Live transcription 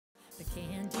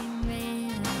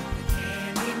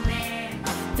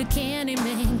The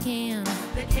Candyman can.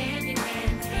 The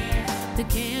Candyman can. The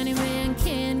Candyman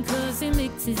can, 'cause he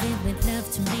mixes it with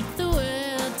love to make the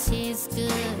world taste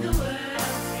good.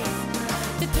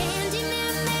 The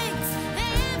Candyman makes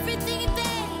everything he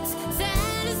bakes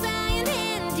satisfying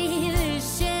and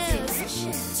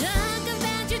delicious. Talk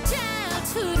about your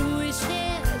childhood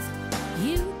wishes.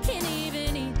 You can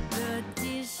even eat the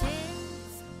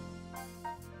dishes.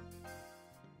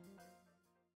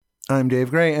 I'm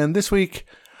Dave Gray, and this week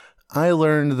I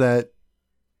learned that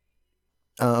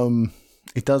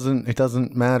it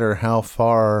doesn't matter how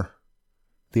far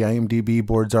the IMDb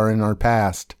boards are in our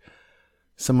past.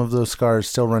 Some of those scars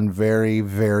still run very,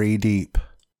 very deep.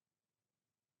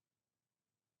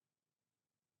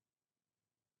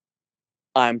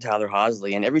 I'm Tyler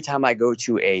Hosley, and every time I go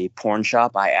to a porn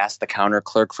shop, I ask the counter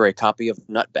clerk for a copy of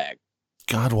Nutbag.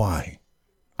 God, why?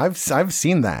 I've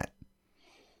seen that.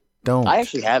 Don't. I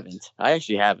actually haven't.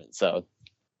 So.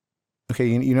 Okay,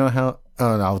 you know how?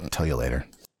 Oh, I'll tell you later.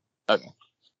 Okay.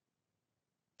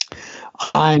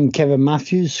 I'm Kevin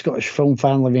Matthews, Scottish film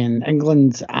fan living in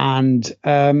England, and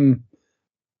I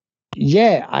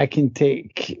can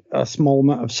take a small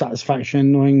amount of satisfaction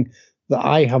in knowing that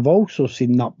I have also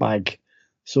seen Nutbag.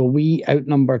 So we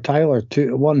outnumber Tyler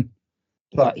 2-1,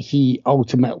 but he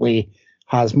ultimately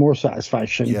has more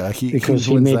satisfaction because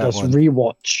he made us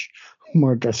rewatch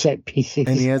Murder Set Pieces.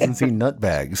 And he hasn't seen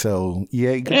Nutbag, so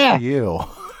good for you.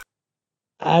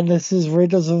 And this is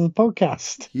Raiders of the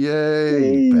Podcast.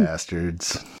 Yay,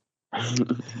 bastards.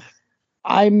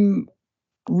 I'm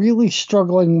really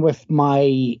struggling with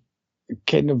my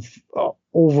kind of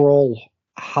overall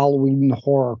Halloween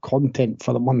horror content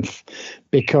for the month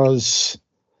because,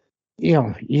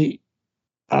 as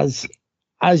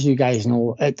you guys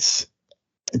know, it's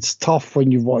tough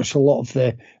when you've watched a lot of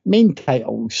the main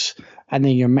titles and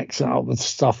then you're mixing it up with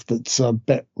stuff that's a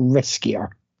bit riskier,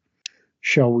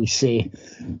 shall we say.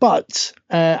 But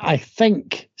I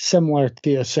think, similar to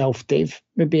yourself, Dave,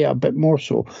 maybe a bit more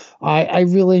so, I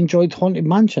really enjoyed Haunted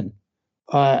Mansion.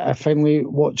 I finally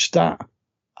watched that,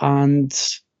 and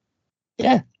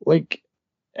it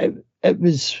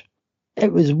was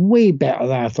way better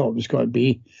than I thought it was going to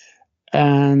be.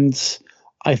 And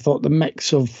I thought the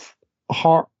mix of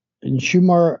heart and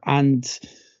humour and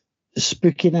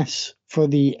spookiness for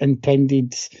the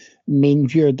intended main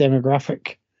viewer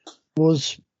demographic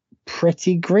was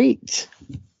pretty great.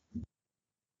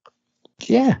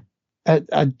 Yeah,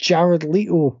 a Jared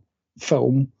Leto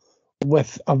film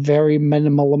with a very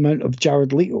minimal amount of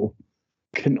Jared Leto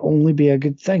can only be a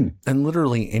good thing. And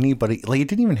literally anybody, it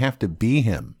didn't even have to be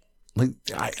him.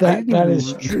 That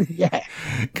is true, yeah.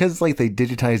 Because they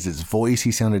digitized his voice.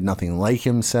 He sounded nothing like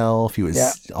himself. He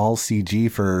was all CG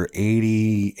for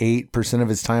 88% of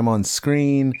his time on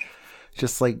screen.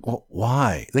 Just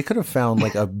why? They could have found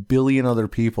a billion other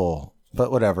people, but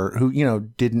whatever, who,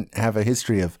 didn't have a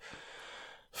history of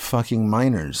fucking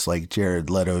minors like Jared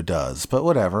Leto does, but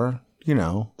whatever.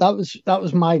 That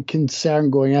was my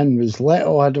concern going in, was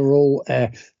Leto had a role.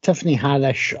 Tiffany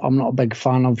Haddish, I'm not a big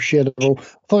fan of. She had a role. I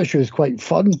thought she was quite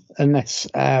fun in this.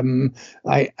 I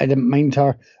didn't mind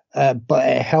her, but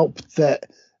it helped that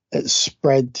it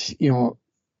spread,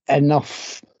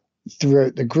 enough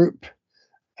throughout the group.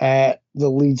 The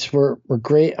leads were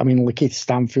great. I mean, Lakeith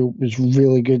Stanfield was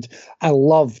really good. I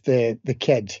love the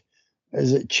kid.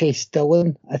 Is it Chase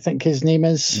Dillon? I think his name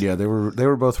is. Yeah, they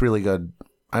were both really good.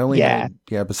 I only had,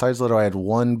 besides Leto, I had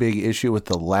one big issue with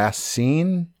the last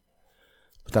scene,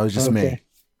 but that was just me.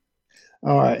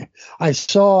 All right. I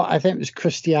think it was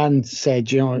Christiane said,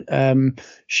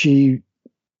 she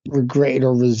regretted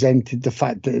or resented the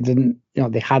fact that it didn't,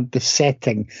 they had the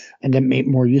setting and didn't make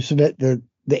more use of it. The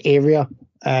area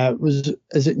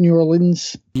is it New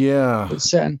Orleans? Yeah. It's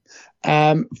set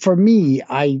in. For me,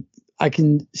 I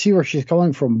can see where she's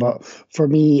coming from, but for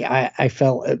me, I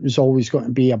felt it was always going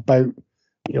to be about,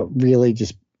 really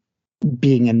just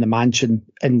being in the mansion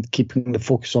and keeping the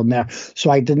focus on there. So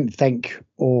I didn't think,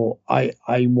 I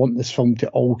want this film to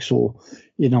also,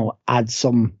 add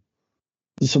some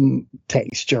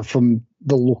texture from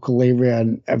the local area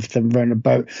and everything round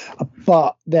about.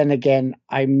 But then again,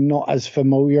 I'm not as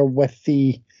familiar with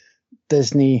the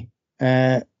Disney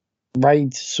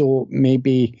ride, so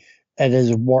maybe it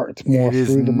has worked more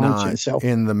through the mansion itself.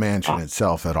 In the mansion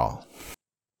itself at all.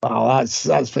 Oh,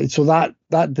 that's fine. So that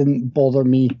didn't bother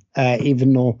me,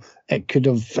 even though it could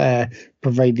have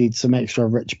provided some extra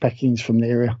rich pickings from the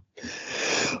area.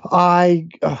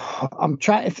 I'm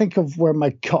trying to think of where my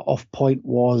cutoff point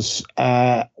was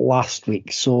last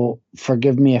week. So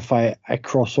forgive me if I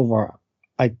cross over.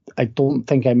 I don't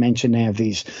think I mentioned any of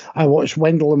these. I watched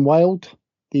Wendell and Wild,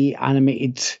 the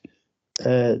animated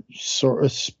sort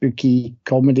of spooky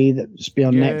comedy that's been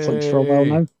on Netflix for a while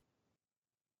now.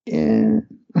 Yeah.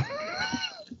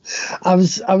 I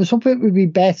was hoping it would be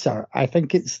better. I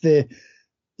think it's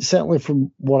certainly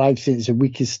from what I've seen, it's the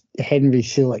weakest Henry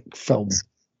Selick film.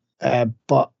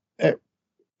 But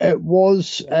it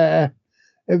was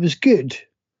good.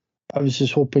 I was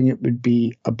just hoping it would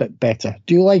be a bit better.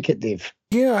 Do you like it, Dave?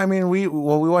 Yeah, I mean, we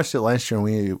watched it last year,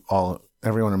 and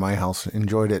everyone in my house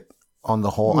enjoyed it on the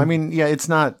whole. I mean, yeah, it's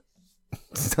not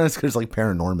as good as like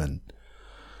Paranorman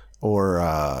or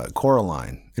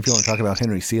Coraline, if you want to talk about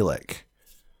Henry Selick.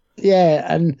 Yeah,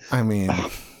 and I mean,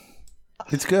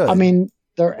 it's good. I mean,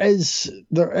 there is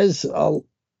a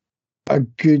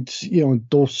good,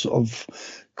 dose of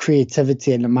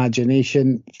creativity and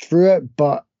imagination through it,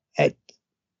 but it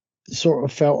sort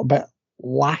of felt a bit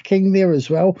lacking there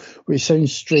as well, which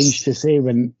sounds strange to say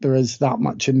when there is that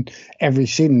much in every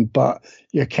scene, but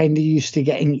you're kind of used to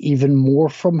getting even more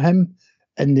from him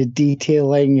in the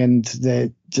detailing and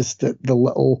the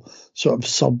little sort of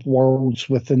sub-worlds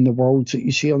within the worlds that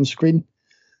you see on screen.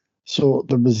 So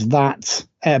there was that.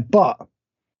 But,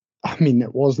 I mean,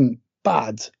 it wasn't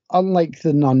bad, unlike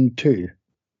The Nun 2,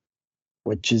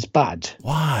 which is bad.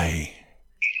 Why?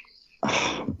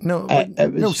 No,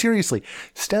 no, seriously.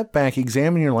 Step back,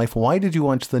 examine your life. Why did you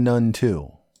watch The Nun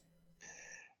 2?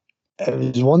 It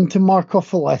was one to mark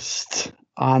off a list,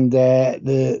 and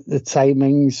the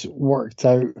timings worked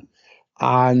out,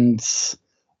 and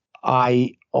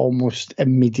I almost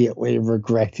immediately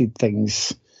regretted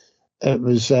things. It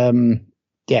was, I mean,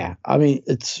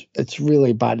 it's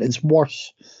really bad. It's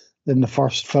worse than the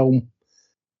first film.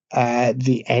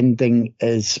 The ending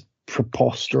is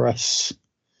preposterous.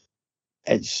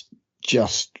 It's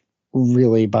just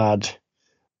really bad.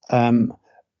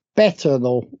 Better,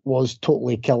 though, was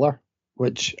Totally Killer,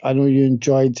 which I know you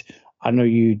enjoyed. I know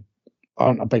you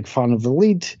aren't a big fan of the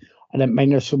lead. I didn't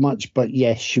mind her so much, but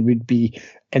yes, she would be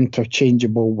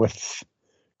interchangeable with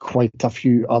quite a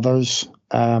few others.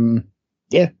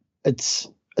 Yeah, it's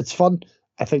fun.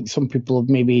 I think some people have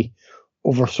maybe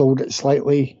oversold it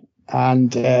slightly,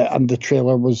 and the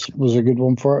trailer was a good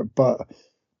one for it, but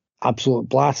absolute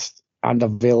blast. And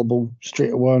available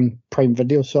straight away on Prime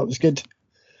Video, so it was good.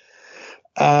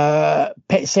 Pet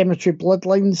Sematary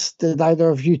Bloodlines. Did either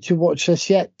of you two watch this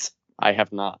yet? I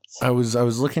have not. I was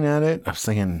looking at it. I was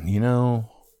thinking, as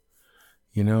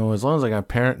long as I got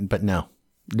parent, but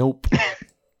nope.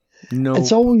 No.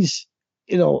 It's always,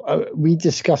 we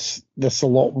discuss this a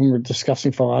lot when we're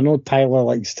discussing film. I know Tyler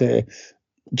likes to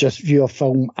just view a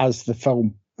film as the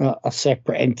film, a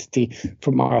separate entity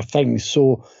from our things.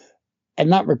 So, in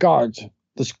that regard,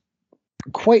 there's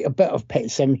quite a bit of Pet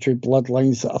Sematary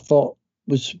Bloodlines that I thought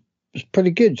was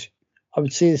pretty good. I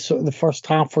would say sort of the first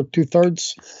half or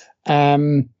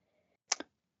 2/3.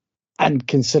 And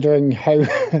considering how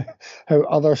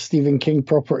other Stephen King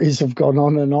properties have gone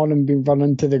on and been run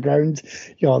into the ground,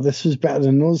 this was better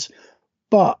than those.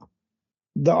 But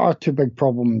there are two big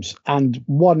problems, and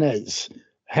one is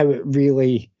how it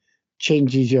really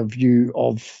changes your view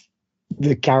of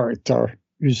the character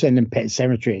who's in Pet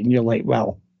Sematary, and you're like,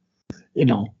 well,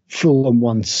 fool him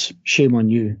once, shame on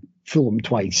you. Fool him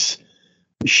twice,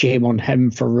 shame on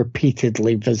him for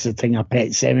repeatedly visiting a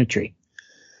pet cemetery.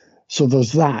 So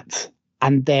there's that.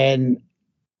 And then,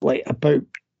 like, about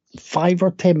 5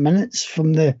 or 10 minutes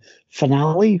from the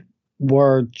finale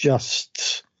were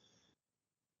just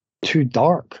too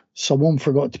dark. Someone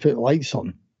forgot to put lights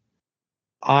on.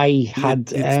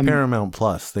 It's Paramount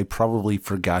Plus. They probably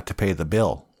forgot to pay the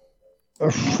bill.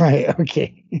 Right,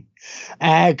 okay.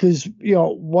 Because,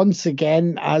 once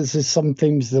again, as is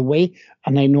sometimes the way,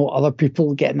 and I know other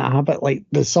people get in that habit, like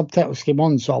the subtitles came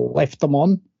on, so I left them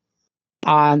on.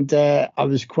 And I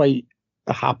was quite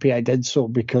happy I did so,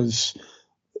 because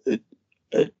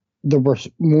there were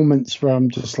moments where I'm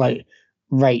just like,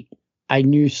 right, I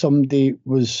knew somebody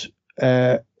was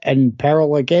in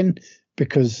peril again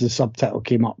because the subtitle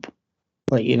came up.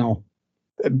 Like,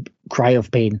 cry of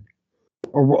pain.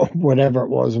 Or whatever it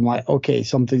was. I'm like, okay,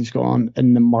 something's going on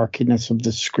in the murkiness of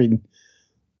the screen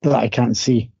that I can't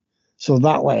see. So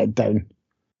that let it down.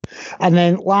 And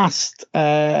then last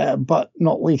but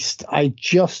not least, I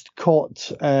just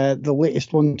caught the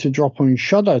latest one to drop on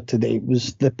Shudder today. It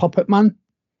was The Puppet Man.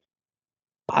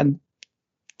 And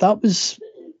that was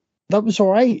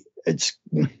all right. It's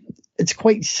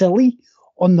quite silly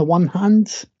on the one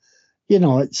hand.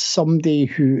 It's somebody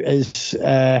who is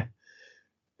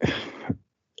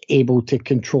able to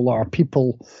control our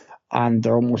people, and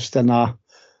they're almost in not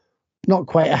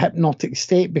quite a hypnotic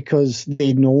state, because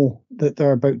they know that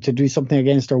they're about to do something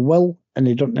against their will and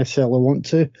they don't necessarily want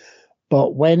to.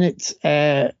 But when it's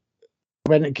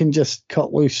when it can just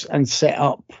cut loose and set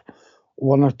up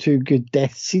one or two good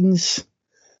death scenes,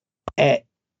 it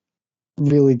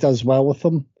really does well with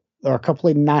them. There are a couple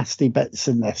of nasty bits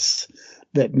in this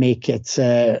that make it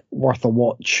worth a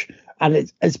watch. And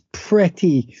it's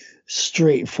pretty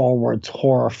straightforward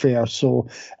horror fare. So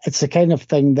it's the kind of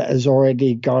thing that has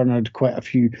already garnered quite a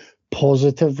few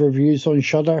positive reviews on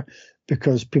Shudder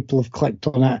because people have clicked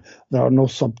on it. There are no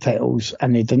subtitles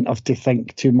and they didn't have to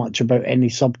think too much about any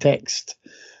subtext.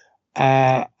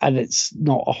 And it's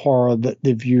not a horror that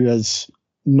they view as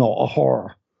not a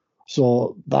horror.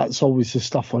 So that's always the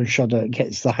stuff on Shudder that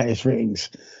gets the highest ratings.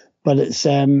 But it's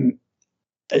good.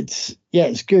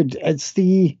 It's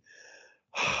the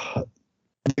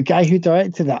guy who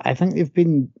directed it. I think they've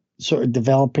been sort of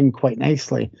developing quite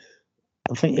nicely.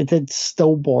 I think they did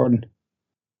Stillborn,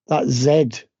 that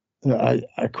Zed that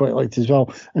I quite liked as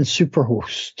well, and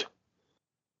Superhost.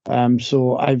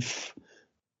 So I've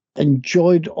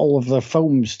enjoyed all of their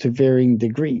films to varying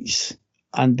degrees,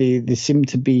 and they seem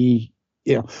to be,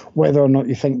 whether or not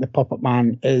you think The Puppet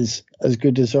Man is as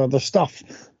good as other stuff,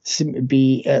 seem to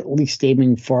be at least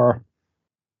aiming for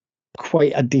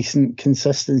quite a decent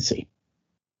consistency.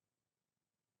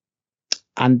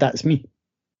 And that's me.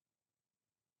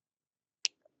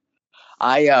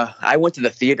 I went to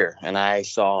the theater and I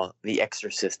saw The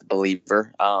Exorcist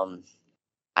Believer.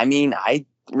 I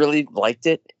really liked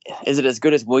it. Is it as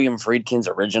good as William Friedkin's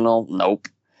original? Nope.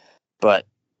 But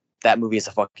that movie is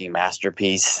a fucking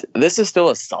masterpiece. This is still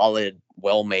a solid,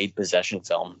 well-made possession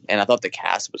film. And I thought the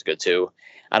cast was good too.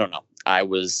 I don't know. I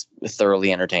was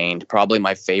thoroughly entertained. Probably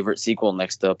my favorite sequel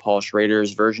next to Paul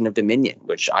Schrader's version of Dominion,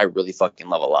 which I really fucking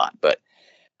love a lot. But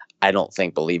I don't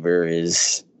think Believer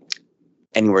is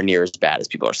anywhere near as bad as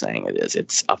people are saying it is.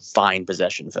 It's a fine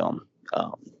possession film.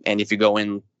 And if you go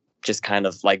in just kind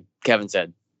of like Kevin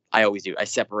said, I always do. I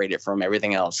separate it from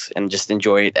everything else and just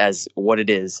enjoy it as what it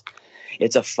is.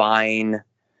 It's a fine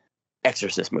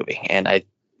Exorcist movie. And I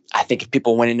think if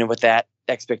people went in with that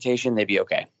expectation, they'd be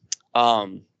okay.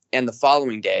 And the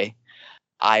following day,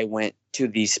 I went to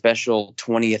the special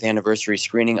 20th anniversary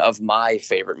screening of my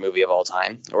favorite movie of all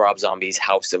time, Rob Zombie's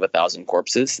House of a Thousand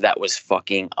Corpses. That was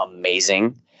fucking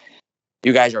amazing.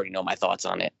 You guys already know my thoughts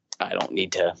on it. I don't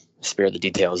need to spare the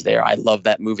details there. I love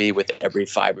that movie with every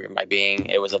fiber of my being.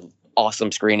 It was an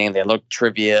awesome screening. They looked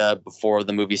trivia before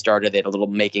the movie started. They had a little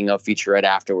making of featurette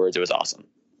afterwards. It was awesome.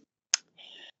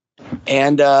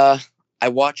 And I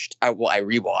rewatched,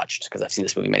 because I've seen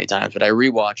this movie many times, but I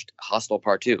rewatched Hostel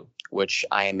Part 2, which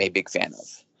I am a big fan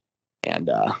of. And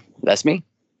that's me.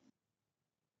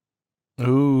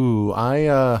 Ooh,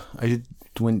 I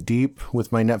went deep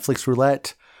with my Netflix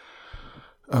roulette.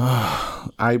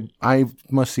 I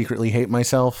must secretly hate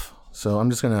myself, so I'm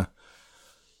just gonna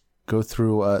go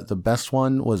through. The best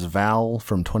one was Val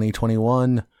from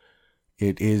 2021.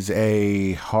 It is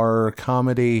a horror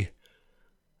comedy,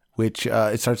 which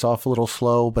it starts off a little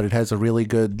slow, but it has a really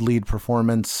good lead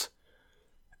performance,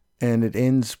 and it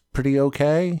ends pretty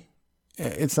okay.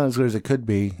 It's not as good as it could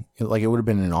be. It would have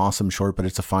been an awesome short, but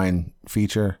it's a fine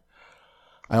feature.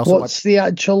 What's the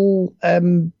actual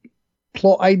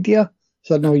plot idea?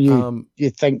 So I know you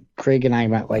think Craig and I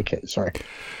might like it. Sorry.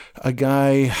 A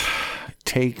guy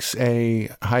takes a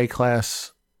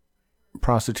high-class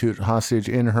prostitute hostage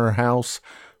in her house,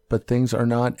 but things are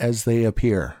not as they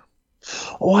appear.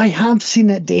 Oh, I have seen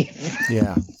it, Dave.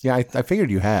 Yeah. I figured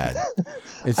you had.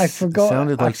 I forgot. It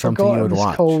sounded like something you would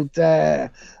watch.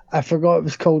 I forgot it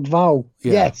was called Val.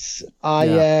 Yeah. Yes.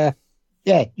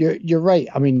 Yeah, you're right.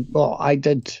 I mean, well, I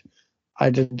did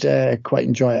quite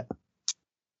enjoy it.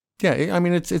 Yeah, I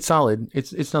mean it's solid.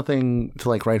 It's nothing to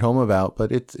write home about,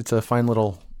 but it's a fine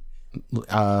little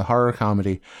horror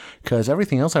comedy, because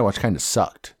everything else I watched kind of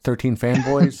sucked. 13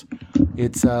 Fanboys.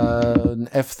 It's an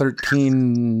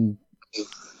F-13.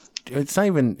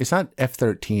 It's not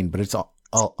F-13, but it's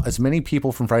as many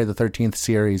people from Friday the 13th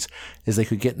series as they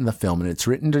could get in the film, and it's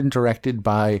written and directed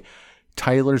by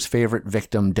Tyler's favorite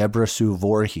victim, Deborah Sue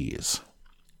Voorhees.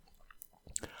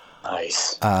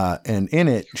 Nice. And in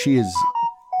it, she is.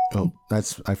 Oh,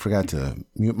 I forgot to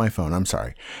mute my phone. I'm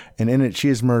sorry. And in it, she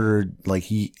is murdered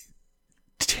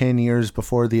 10 years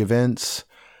before the events,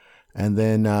 and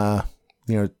then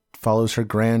follows her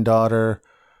granddaughter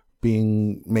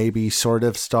being maybe sort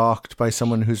of stalked by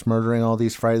someone who's murdering all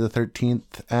these Friday the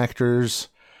 13th actors,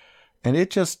 and it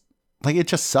just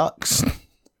sucks.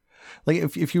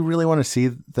 If you really want to see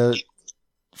the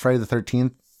Friday the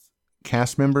 13th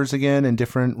cast members again in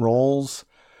different roles,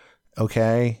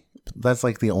 okay. That's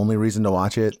the only reason to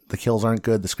watch it. The kills aren't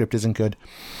good. The script isn't good.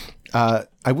 I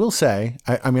will say,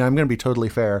 I'm going to be totally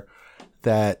fair,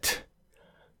 that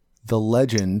the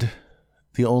legend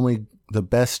the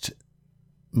best,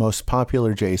 most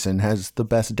popular Jason has the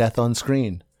best death on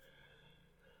screen.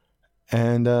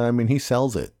 And, I mean, he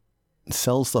sells it.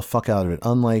 Sells the fuck out of it.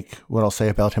 Unlike what I'll say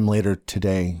about him later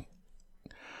today.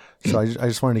 So I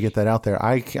just wanted to get that out there.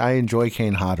 I enjoy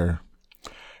Kane Hodder.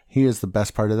 He is the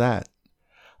best part of that.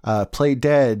 Play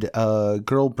Dead. A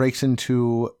girl breaks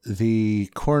into the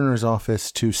coroner's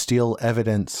office to steal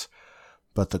evidence,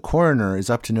 but the coroner is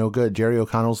up to no good. Jerry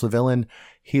O'Connell's the villain.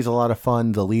 He's a lot of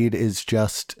fun. The lead is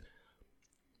just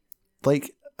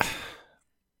like,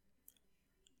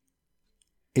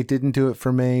 it didn't do it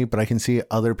for me, but I can see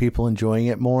other people enjoying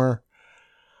it more.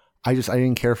 I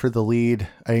didn't care for the lead.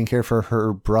 I didn't care for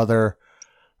her brother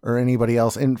or anybody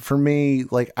else. And for me,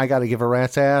 like, I got to give a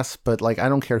rat's ass, but like, I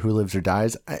don't care who lives or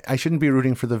dies. I shouldn't be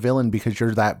rooting for the villain because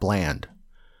you're that bland.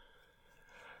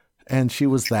 And she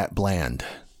was that bland.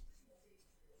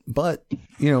 But,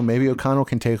 you know, maybe O'Connell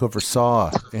can take over Saw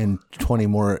in 20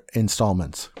 more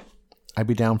installments. I'd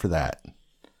be down for that.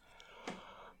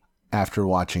 After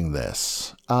watching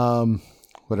this.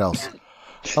 What else?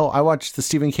 Oh, I watched the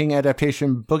Stephen King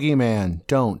adaptation Boogeyman.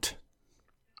 Don't.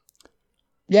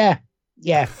 Yeah.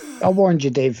 I warned you,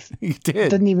 Dave. You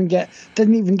did. Didn't even get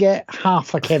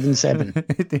half a Kevin 7.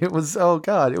 It was, oh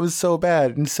God, it was so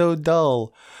bad and so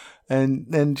dull.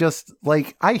 And just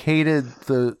like, I hated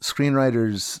the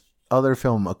screenwriter's other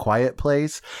film, A Quiet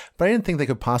Place, but I didn't think they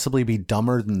could possibly be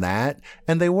dumber than that.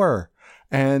 And they were.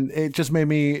 And it just made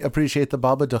me appreciate The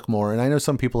Babadook more. And I know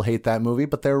some people hate that movie,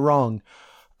 but they're wrong.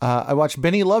 I watched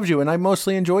Benny Loves You, and I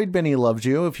mostly enjoyed Benny Loves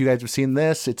You. If you guys have seen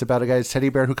this, it's about a guy's teddy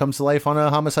bear who comes to life on a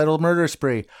homicidal murder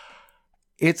spree.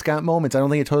 It's got moments. I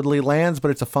don't think it totally lands, but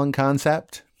it's a fun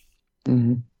concept.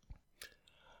 Mm-hmm.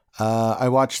 I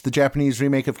watched the Japanese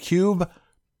remake of Cube.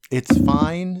 It's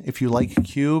fine. If you like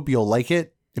Cube, you'll like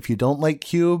it. If you don't like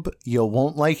Cube, you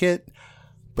won't like it.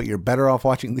 But you're better off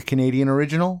watching the Canadian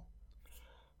original.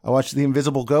 I watched The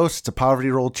Invisible Ghost. It's a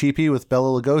poverty roll cheapie with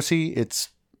Bela Lugosi. It's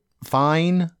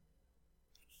fine.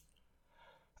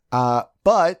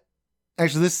 But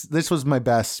actually this was my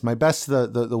best. My best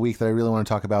the week that I really want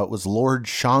to talk about was Lord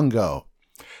Shango.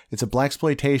 It's a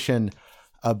blaxploitation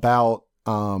about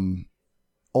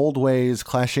old ways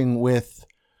clashing with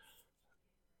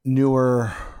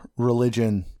newer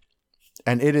religion,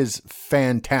 and it is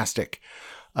fantastic.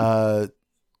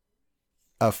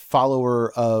 A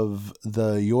follower of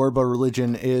the Yoruba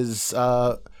religion is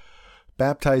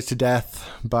baptized to death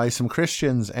by some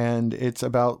Christians, and it's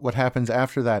about what happens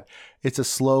after that. It's a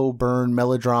slow burn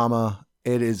melodrama.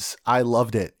 I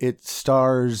loved it. It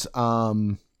stars,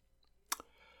 oh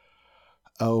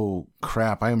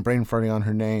crap, I am brain farting on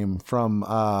her name, from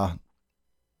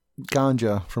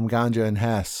Ganja and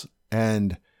Hess,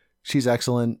 and she's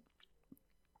excellent.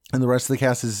 And the rest of the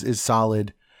cast is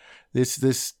solid.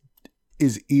 This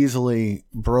is easily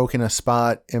broken a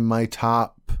spot in my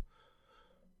top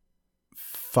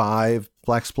 5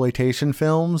 blaxploitation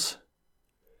films.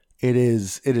 It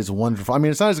is wonderful. I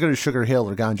mean, it's not as good as Sugar Hill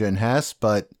or Ganja and Hess,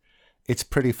 but it's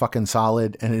pretty fucking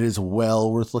solid, and it is well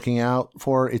worth looking out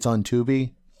for. It's on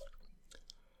Tubi.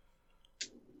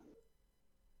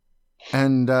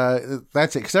 And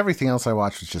that's it, because everything else I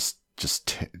watched was just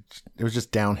it was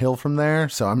just downhill from there.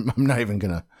 So I'm not even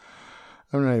gonna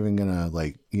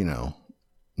like, you know,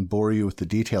 bore you with the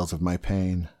details of my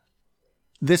pain.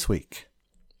 This week,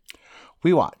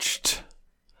 we watched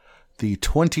the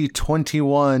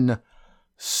 2021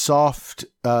 soft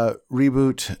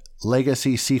reboot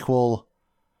legacy sequel,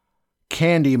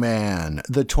 Candyman,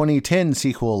 the 2010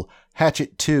 sequel,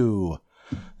 Hatchet 2,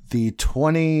 the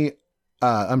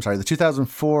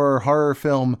 2004 horror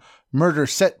film, Murder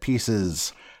Set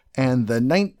Pieces, and the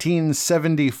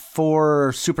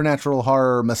 1974 supernatural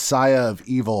horror, Messiah of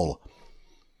Evil.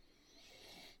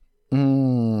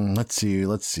 Let's see.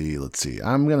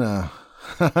 I'm gonna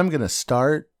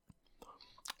start,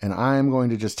 and I'm going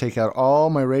to just take out all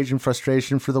my rage and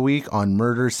frustration for the week on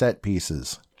Murder Set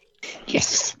Pieces.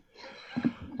 Yes.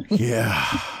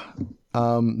 Yeah.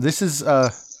 This is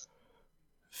a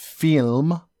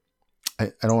film.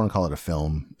 I don't want to call it a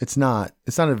film. It's not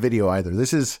a video either.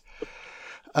 This is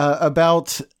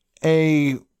about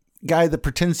a guy that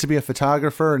pretends to be a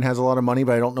photographer and has a lot of money,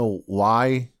 but I don't know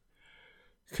why.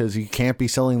 Because he can't be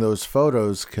selling those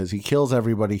photos because he kills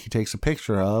everybody he takes a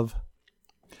picture of.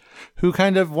 Who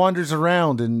kind of wanders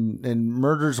around and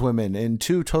murders women in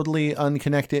 2 totally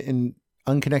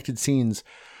unconnected scenes.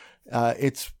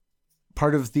 It's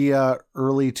part of the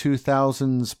early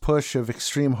 2000s push of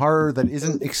extreme horror that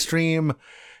isn't extreme,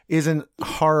 isn't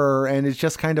horror, and it's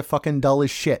just kind of fucking dull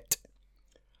as shit.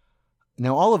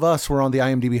 Now, all of us were on the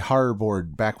IMDb horror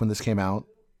board back when this came out.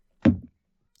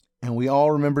 And we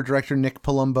all remember director Nick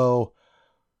Palumbo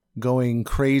going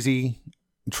crazy,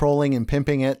 trolling and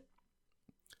pimping it.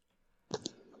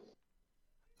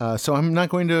 So I'm not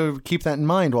going to keep that in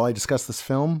mind while I discuss this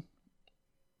film,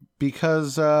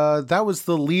 because that was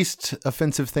the least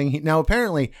offensive thing. Now,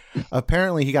 apparently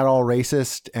he got all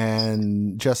racist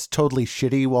and just totally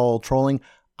shitty while trolling.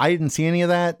 I didn't see any of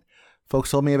that.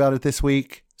 Folks told me about it this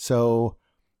week, so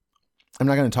I'm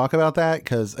not going to talk about that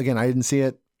because, again, I didn't see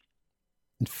it.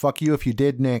 And fuck you if you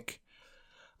did, Nick.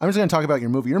 I'm just going to talk about your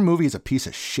movie. Your movie is a piece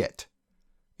of shit.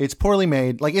 It's poorly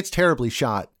made. Like, it's terribly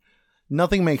shot.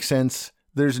 Nothing makes sense.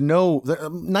 There's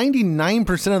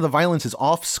 99% of the violence is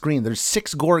off screen. There's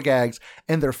 6 gore gags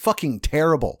and they're fucking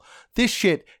terrible. This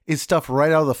shit is stuff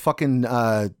right out of the fucking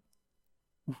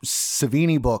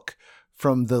Savini book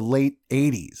from the late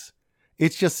 80s.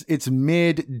 It's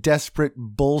mid desperate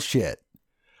bullshit.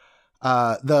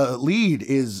 The lead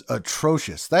is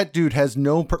atrocious. That dude has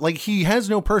he has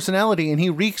no personality and he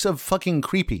reeks of fucking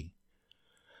creepy.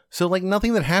 So like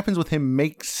nothing that happens with him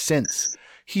makes sense.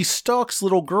 He stalks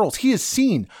little girls. He is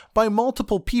seen by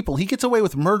multiple people. He gets away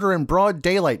with murder in broad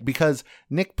daylight because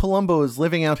Nick Palumbo is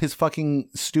living out his fucking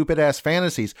stupid ass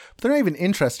fantasies. But they're not even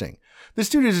interesting. This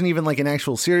dude isn't even like an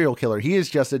actual serial killer. He is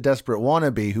just a desperate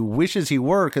wannabe who wishes he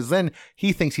were, because then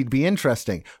he thinks he'd be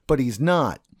interesting, but he's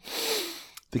not.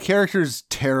 The character's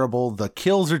terrible. The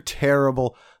kills are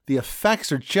terrible. The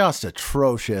effects are just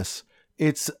atrocious.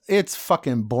 It's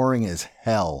fucking boring as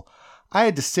hell. I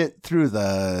had to sit through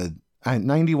the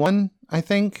 91, I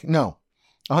think. No,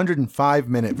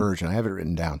 105-minute version. I have it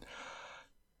written down.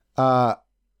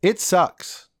 It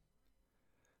sucks.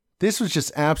 This was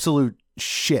just absolute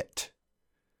shit.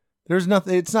 There's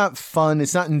nothing. It's not fun.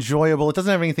 It's not enjoyable. It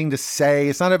doesn't have anything to say.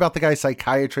 It's not about the guy's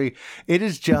psychiatry. It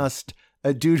is just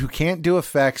a dude who can't do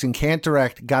effects and can't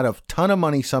direct, got a ton of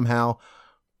money somehow,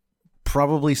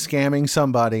 probably scamming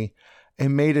somebody,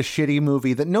 and made a shitty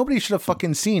movie that nobody should have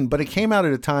fucking seen. But it came out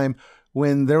at a time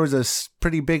when there was a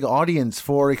pretty big audience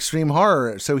for extreme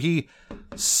horror. So he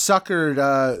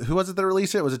suckered, who was it that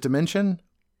released it? Was it Dimension?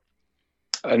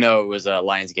 No, it was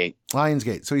Lionsgate.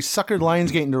 Lionsgate. So he suckered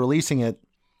Lionsgate into releasing it.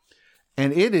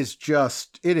 And it is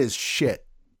shit.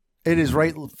 It is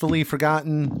rightfully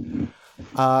forgotten.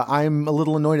 I'm a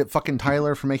little annoyed at fucking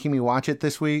Tyler for making me watch it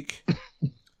this week.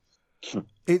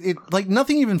 It like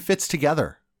nothing even fits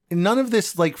together. None of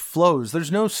this like flows.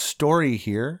 There's no story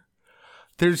here.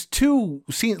 There's two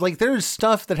scenes, like there's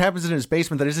stuff that happens in his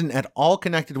basement that isn't at all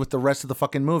connected with the rest of the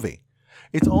fucking movie.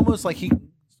 It's almost like he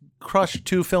crushed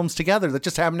 2 films together that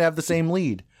just happen to have the same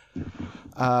lead.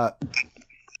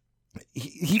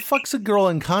 He fucks a girl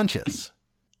unconscious.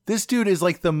 This dude is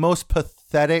like the most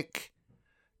pathetic,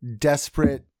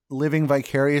 desperate, living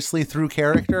vicariously through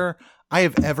character I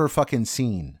have ever fucking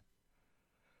seen.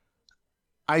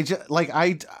 I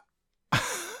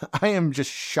am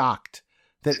just shocked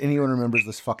that anyone remembers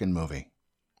this fucking movie.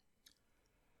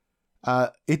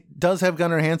 It does have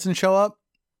Gunnar Hansen show up.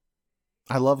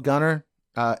 I love Gunnar.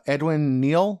 Edwin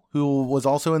Neal, who was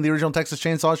also in the original Texas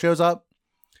Chainsaw, shows up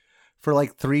for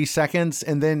like 3 seconds,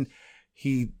 and then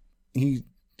he's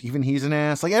an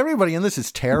ass. Like everybody in this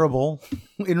is terrible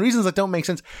in reasons that don't make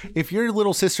sense. If your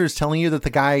little sister is telling you that the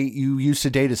guy you used to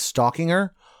date is stalking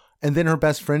her, and then her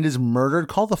best friend is murdered,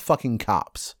 call the fucking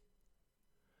cops.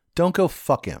 Don't go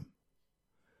fuck him.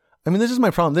 I mean, this is my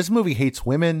problem. This movie hates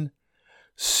women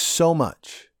so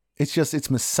much. It's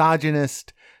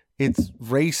misogynist. It's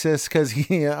racist because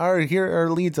our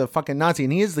lead's a fucking Nazi,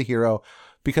 and he is the hero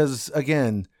because,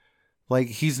 again, like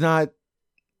he's not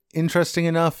interesting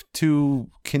enough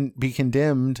to be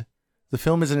condemned. The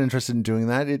film isn't interested in doing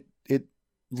that. It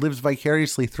lives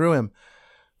vicariously through him.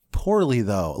 Poorly,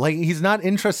 though. Like, he's not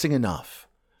interesting enough.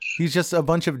 He's just a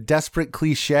bunch of desperate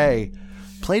cliche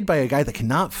played by a guy that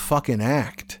cannot fucking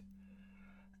act.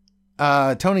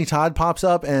 Tony Todd pops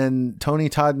up, and Tony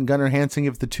Todd and Gunnar Hansen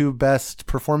give the 2 best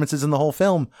performances in the whole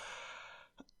film.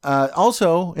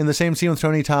 Also, in the same scene with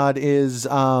Tony Todd is,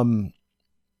 I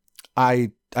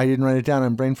didn't write it down.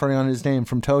 I'm brain farting on his name,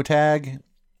 from Toe Tag.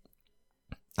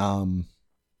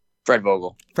 Fred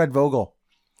Vogel. Fred Vogel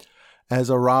as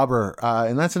a robber.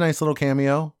 And that's a nice little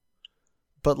cameo.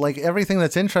 But like everything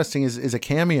that's interesting is a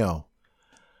cameo.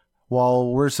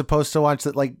 While we're supposed to watch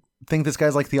that, like, think this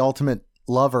guy's like the ultimate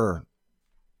lover,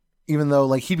 even though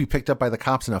like he'd be picked up by the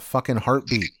cops in a fucking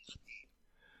heartbeat.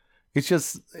 It's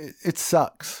just, it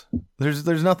sucks.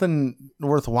 There's nothing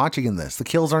worth watching in this. The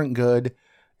kills aren't good.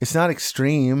 It's not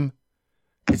extreme.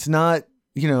 It's not,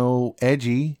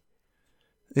 edgy.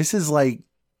 This is like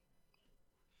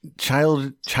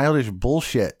childish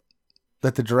bullshit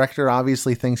that the director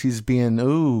obviously thinks he's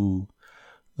being,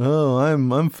 Oh,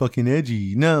 I'm fucking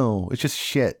edgy. No, it's just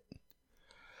shit.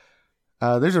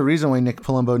 There's a reason why Nick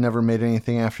Palumbo never made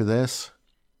anything after this.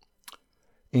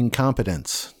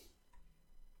 Incompetence.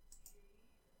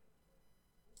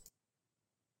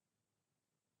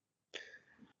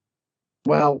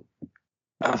 Well,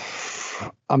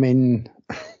 I mean,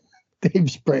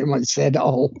 Dave's pretty much said it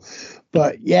all.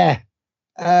 But yeah.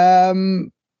 Yeah.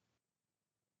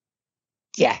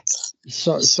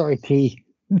 Sorry, T.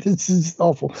 This is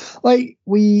awful. Like,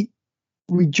 we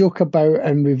joke about,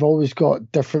 and we've always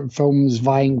got different films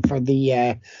vying for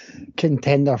the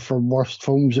contender for worst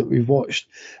films that we've watched.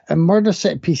 And Murder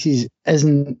Set Pieces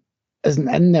isn't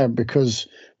in there because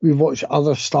we've watched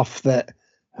other stuff that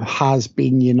has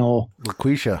been,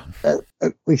 LaQuisha.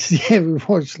 At least, yeah, we've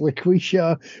watched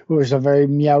LaQuisha, who was a very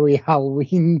meowy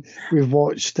Halloween. We've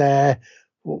watched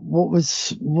what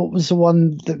was the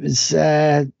one that was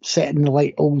set in the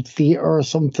like old theater or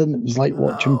something? It was like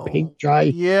watching paint dry.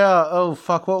 Yeah. Oh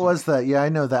fuck! What was that? Yeah, I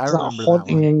know that. I remember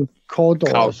Haunting in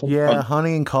Cawdor. Or something. Yeah,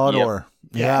 Haunting in Cawdor.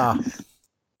 Yeah.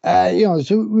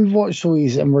 So we've watched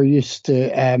these, and we're used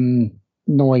to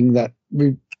knowing that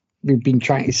we've been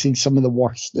trying to see some of the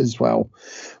worst as well.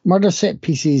 Murder Set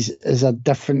Pieces is a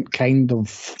different kind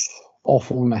of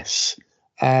awfulness.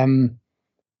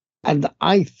 And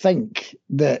I think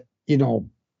that,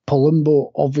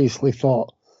 Palumbo obviously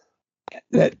thought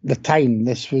that at the time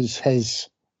this was his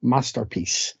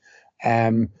masterpiece.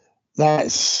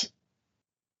 That's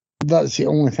the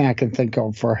only thing I can think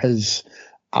of for his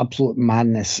absolute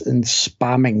madness and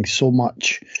spamming so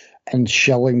much and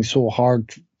shilling so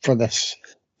hard for this,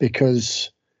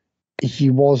 because he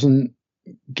wasn't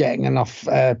getting enough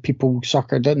people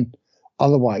suckered in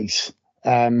otherwise.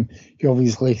 He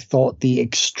obviously thought the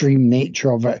extreme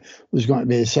nature of it was going to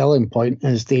be a selling point.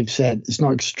 As Dave said, it's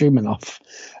not extreme enough.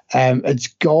 It's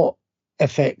got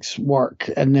effects work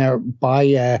in there by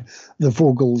the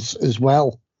Vogels as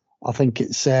well. I think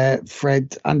it's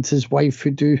Fred and his wife who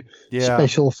do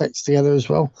special effects together as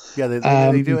well. Yeah, they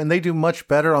do, and they do much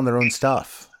better on their own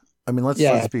stuff. I mean, let's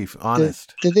be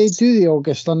honest. Did they do the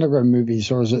August Underground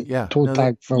movies, or is it toe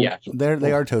tag films? Yeah,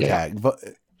 they are toe tag. But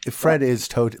Fred is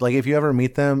toe. Like, if you ever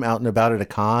meet them out and about at a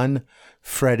con,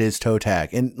 Fred is toe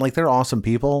tag, and like, they're awesome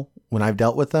people when I've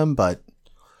dealt with them. But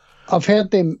I've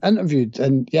heard them interviewed,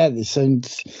 and they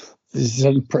sound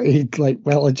pretty like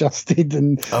well adjusted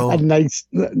and nice,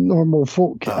 normal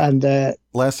folk. And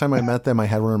last time I met them, I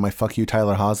had one of my "Fuck You,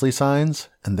 Tyler Hosley" signs,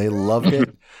 and they loved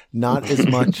it. Not as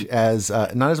much as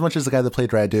the guy that played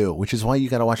Radu, which is why you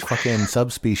got to watch fucking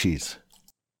Subspecies.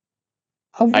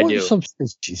 I've watched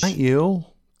Subspecies. Not you,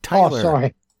 Tyler. Oh,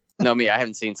 sorry. No, me. I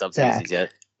haven't seen Subspecies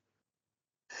yet.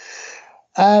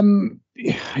 From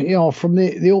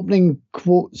the opening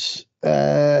quotes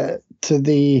to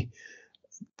the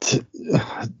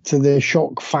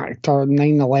shock factor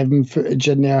 9/11 footage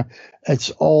in there, it's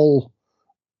all.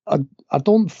 I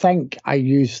don't think I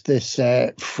use this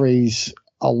phrase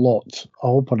a lot. I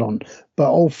hope I don't, but it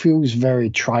all feels very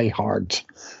try hard,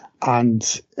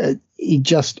 and he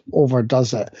just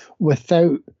overdoes it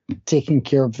without taking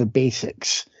care of the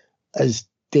basics. As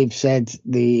Dave said,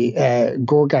 the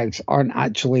gore gags aren't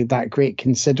actually that great,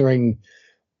 considering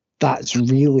that's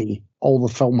really all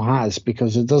the film has,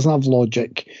 because it doesn't have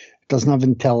logic, it doesn't have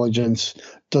intelligence,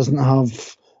 doesn't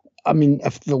have. I mean,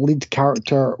 if the lead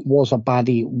character was a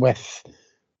baddie with,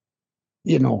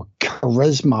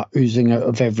 charisma oozing out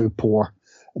of every pore,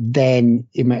 then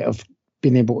he might have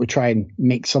been able to try and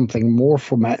make something more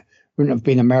from it. Wouldn't have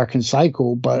been American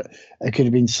Psycho, but it could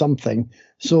have been something.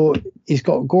 So he's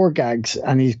got gore gags,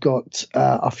 and he's got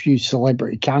a few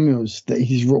celebrity cameos that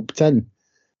he's roped in.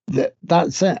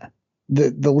 That's it.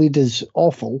 The lead is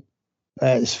awful.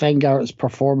 Sven Garrett's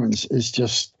performance is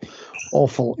just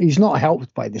awful. He's not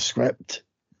helped by the script.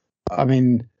 I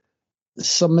mean,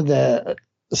 some of the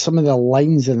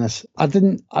lines in this, I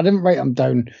didn't write them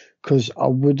down, because I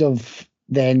would have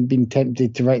then been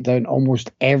tempted to write down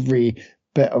almost every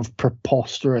bit of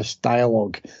preposterous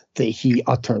dialogue that he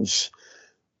utters,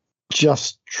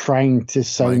 just trying to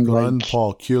sound like... My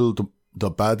grandpa killed the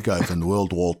bad guys in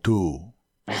World War II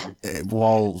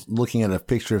while looking at a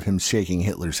picture of him shaking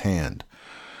Hitler's hand.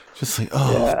 Just like,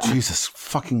 Jesus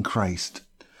fucking Christ.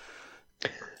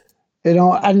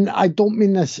 And I don't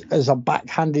mean this as a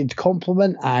backhanded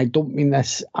compliment. I don't mean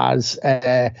this as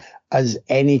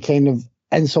any kind of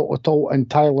insult at all. And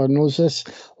Tyler knows this.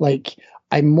 Like,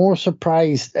 I'm more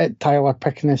surprised at Tyler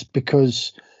picking this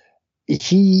because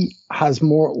he has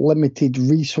more limited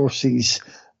resources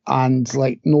and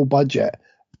like no budget,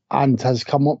 and has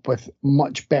come up with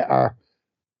much better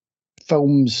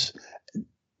films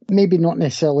maybe not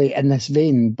necessarily in this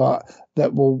vein, but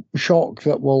that will shock,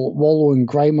 that will wallow in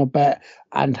grime a bit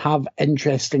and have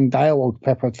interesting dialogue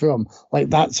peppered through them. Like,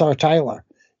 that's our Tyler.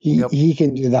 He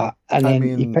can do that. And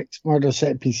then he picks murder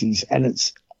set pieces, and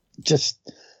it's just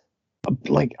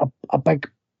like a big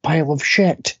pile of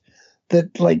shit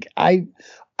that, like, I'm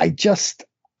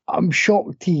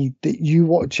shocked that you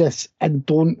watch this and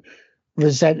don't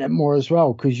resent it more as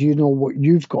well, because you know what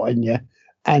you've got in you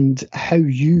and how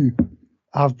you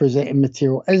have presented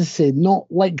material, as I say, not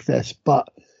like this, but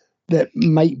that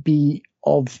might be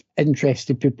of interest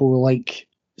to people who like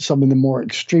some of the more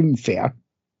extreme fare.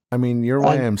 I mean, you're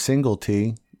why I'm single,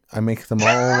 T. I make them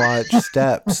all watch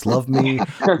Steps. Love me,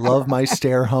 love my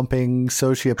stair humping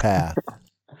sociopath.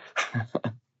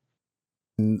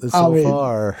 And so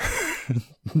far,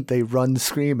 they run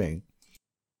screaming.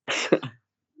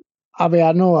 I mean,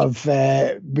 I know I've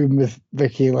been with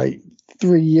Vicky like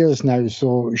 3 years now,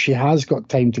 so she has got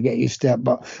time to get used to it.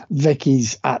 But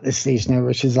Vicky's at the stage now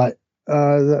where she's like,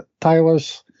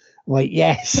 Tyler's? Like,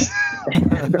 yes.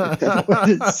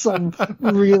 It's some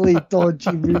really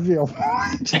dodgy movie.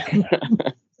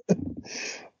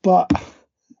 But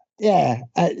yeah,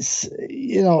 it's,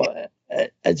 you know,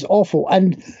 it's awful.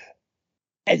 And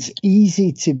it's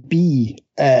easy to be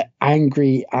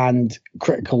angry and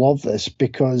critical of this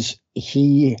because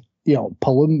he, you know,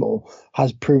 Palumbo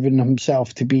has proven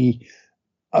himself to be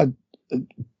a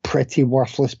pretty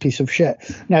worthless piece of shit.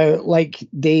 Now, like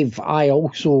Dave, I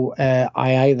also I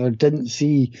either didn't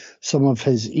see some of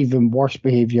his even worse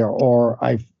behavior, or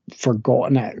I've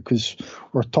forgotten it because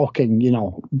we're talking, you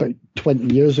know, about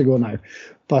 20 years ago now.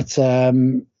 But I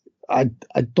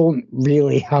don't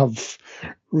really have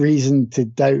reason to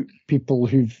doubt people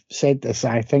who've said this.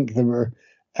 I think there were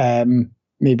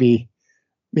maybe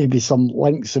some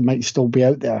links that might still be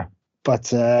out there.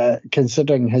 But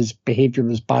considering his behaviour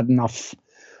was bad enough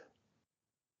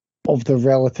of the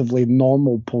relatively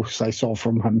normal posts I saw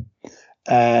from him,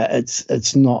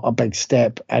 it's not a big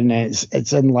step, and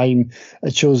it's in line.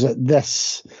 It shows that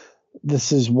this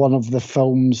is one of the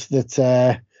films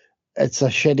that it's a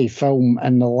shitty film,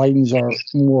 and the lines are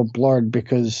more blurred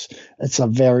because it's a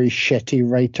very shitty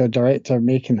writer-director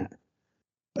making it,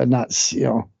 and that's, you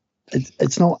know,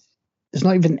 it's not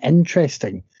even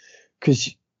interesting because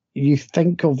you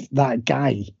think of that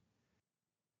guy,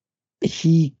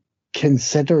 he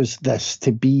considers this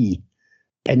to be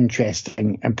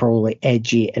interesting and probably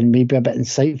edgy and maybe a bit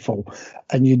insightful.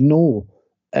 And you know,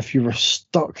 if you were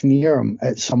stuck near him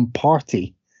at some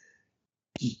party,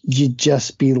 you'd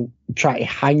just be trying to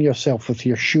hang yourself with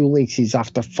your shoelaces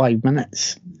after 5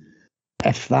 minutes,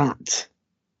 if that.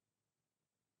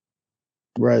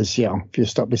 Whereas, you know, if you're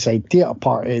stuck beside T at a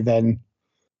party, then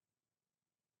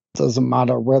doesn't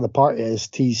matter where the party is,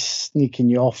 he's sneaking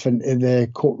you off into the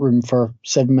courtroom for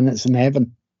 7 minutes in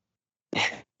heaven.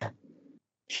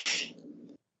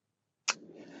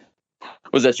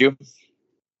 Was that you?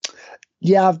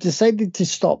 Yeah, I've decided to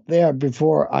stop there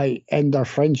before I end our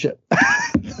friendship.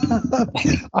 I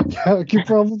could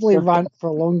probably rant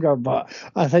for longer, but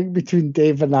I think between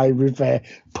Dave and I, we've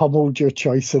pummeled your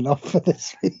choice enough for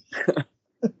this week.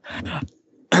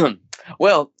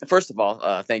 Well, first of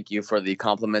all, thank you for the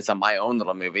compliments on my own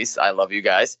little movies. I love you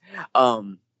guys.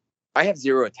 I have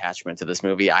zero attachment to this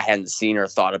movie. I hadn't seen or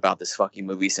thought about this fucking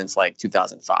movie since like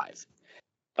 2005.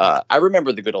 I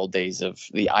remember the good old days of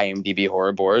the IMDb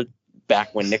horror board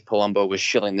back when Nick Palumbo was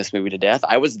shilling this movie to death.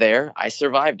 I was there. I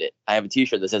survived it. I have a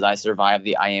t-shirt that says I survived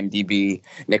the IMDb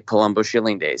Nick Palumbo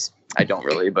shilling days. I don't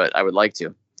really, but I would like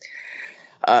to.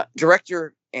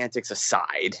 Director antics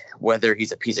aside, whether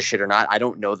he's a piece of shit or not, I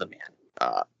don't know the man.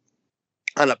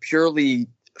 On a purely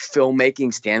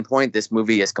filmmaking standpoint, this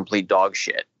movie is complete dog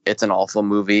shit. It's an awful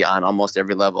movie on almost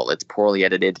every level. It's poorly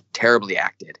edited, terribly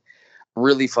acted,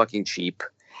 really fucking cheap.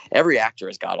 Every actor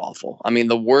is god awful. I mean,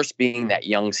 the worst being that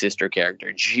young sister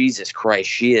character. Jesus Christ,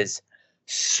 she is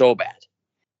so bad.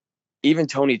 Even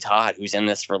Tony Todd, who's in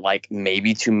this for like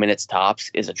maybe 2 minutes tops,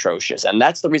 is atrocious. And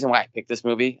that's the reason why I picked this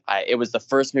movie. It was the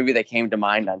first movie that came to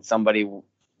mind on somebody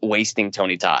wasting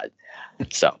Tony Todd.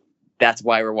 So that's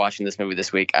why we're watching this movie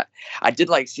this week. I did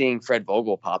like seeing Fred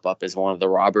Vogel pop up as one of the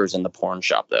robbers in the porn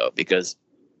shop, though, because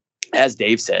as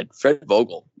Dave said, Fred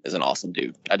Vogel is an awesome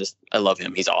dude. I love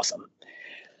him. He's awesome.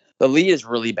 The lead is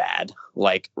really bad,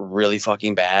 like really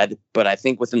fucking bad. But I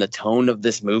think within the tone of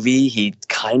this movie, he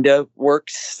kind of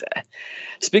works.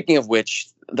 Speaking of which,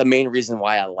 the main reason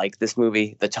why I like this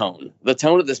movie, the tone. The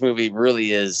tone of this movie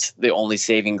really is the only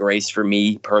saving grace for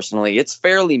me personally. It's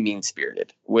fairly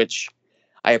mean-spirited, which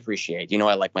I appreciate. You know,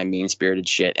 I like my mean-spirited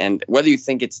shit. And whether you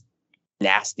think it's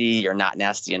nasty or not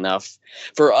nasty enough,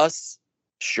 for us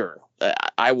Sure.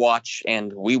 I watch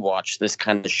and we watch this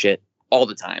kind of shit all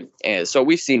the time. And so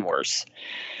we've seen worse.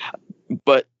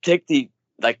 But take the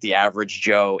average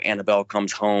Joe Annabelle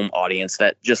Comes Home audience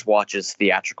that just watches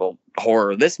theatrical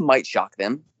horror. This might shock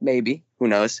them, maybe. Who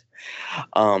knows?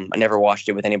 I never watched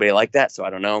it with anybody like that, so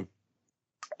I don't know.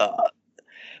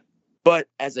 But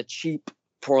as a cheap,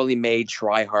 poorly made,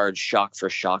 try hard, shock for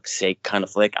shock's sake kind of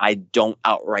flick, I don't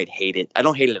outright hate it. I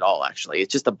don't hate it at all, actually.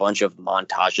 It's just a bunch of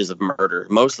montages of murder,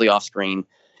 mostly off screen,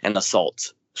 and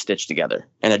assault stitched together.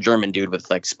 And a German dude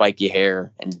with like spiky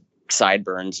hair and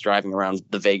sideburns driving around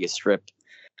the Vegas Strip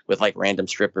with like random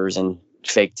strippers and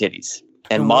fake titties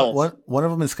and models. One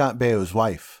of them is Scott Baio's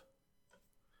wife.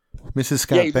 Mrs.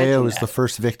 Scott Baio is the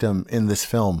first victim in this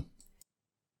film.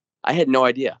 I had no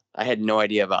idea.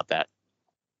 About that.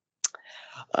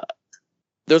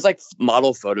 There's like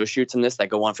model photo shoots in this that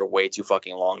go on for way too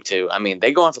fucking long too. I mean,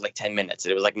 they go on for like 10 minutes.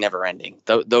 It was like never ending.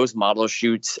 Those model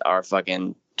shoots are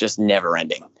fucking just never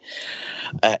ending.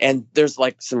 And there's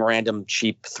like some random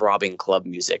cheap throbbing club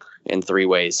music in 3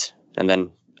 ways and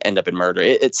then end up in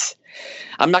murder.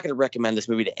 I'm not going to recommend this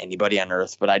movie to anybody on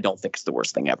earth, but I don't think it's the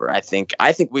worst thing ever. I think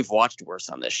we've watched worse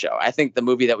on this show. I think the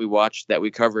movie that we watched that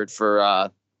we covered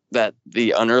for, that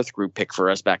the Unearthed group picked for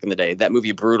us back in the day, that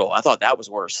movie Brutal, I thought that was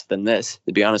worse than this,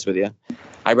 to be honest with you.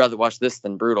 I'd rather watch this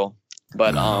than Brutal.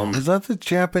 But is that the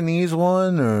Japanese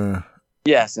one or?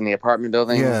 Yes, in the apartment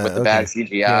building with the bad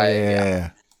CGI. Yeah.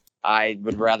 I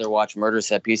would rather watch Murder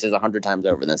Set Pieces 100 times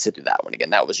over than sit through that one again.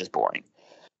 That was just boring.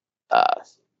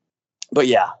 But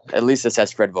yeah, at least this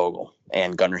has Fred Vogel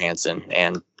and Gunnar Hansen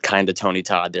and kind of Tony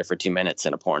Todd there for 2 minutes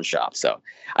in a porn shop. So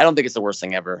I don't think it's the worst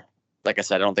thing ever. Like I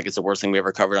said, I don't think it's the worst thing we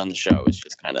ever covered on the show. It's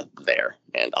just kind of there.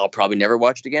 And I'll probably never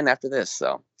watch it again after this.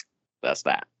 So that's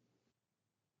that.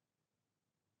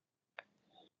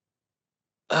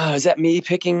 Is that me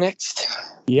picking next?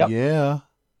 Yep. Yeah.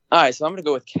 All right, so I'm going to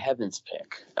go with Kevin's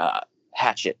pick,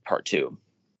 Hatchet Part 2,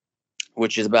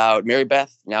 which is about Mary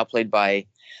Beth, now played by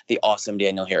the awesome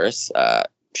Danielle Harris.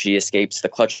 She escapes the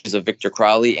clutches of Victor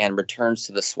Crowley and returns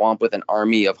to the swamp with an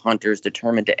army of hunters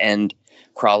determined to end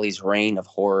Crowley's reign of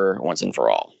horror once and for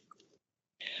all.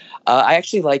 I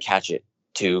actually like Hatchet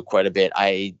 2 quite a bit.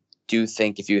 I do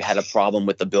think if you had a problem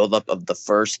with the buildup of the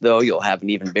first, though, you'll have an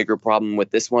even bigger problem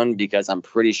with this one, because I'm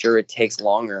pretty sure it takes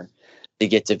longer to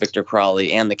get to Victor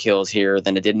Crowley and the kills here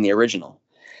than it did in the original.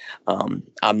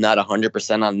 I'm not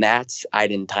 100% on that. I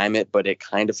didn't time it, but it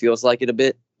kind of feels like it a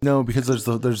bit. No, because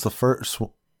there's the first.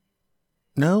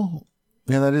 No,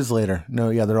 yeah, that is later. No,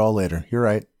 yeah, they're all later. You're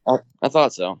right. I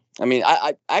thought so. I mean,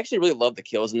 I actually really love the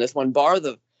kills in this one.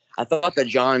 I thought the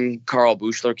John Carl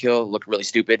Buechler kill looked really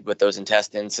stupid with those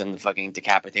intestines and the fucking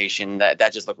decapitation.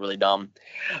 That just looked really dumb.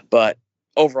 But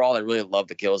overall, I really love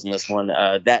the kills in this one.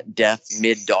 That death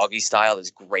mid-doggy style is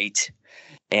great.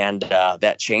 And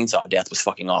that chainsaw death was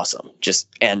fucking awesome.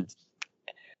 And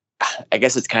I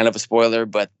guess it's kind of a spoiler,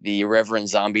 but the Reverend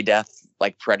Zombie death,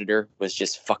 like Predator, was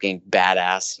just fucking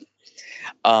badass.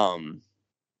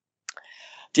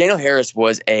 Danielle Harris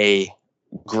was a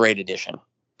great addition.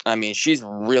 I mean, she's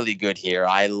really good here.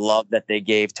 I love that they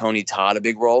gave Tony Todd a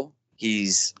big role.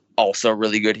 He's also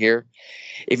really good here.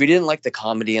 If you didn't like the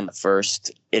comedy in the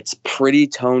first, it's pretty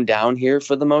toned down here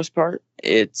for the most part.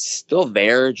 It's still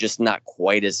there, just not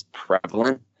quite as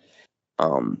prevalent.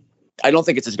 I don't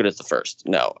think it's as good as the first.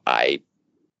 No, I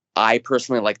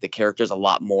personally like the characters a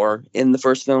lot more in the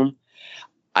first film.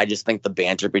 I just think the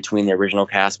banter between the original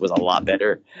cast was a lot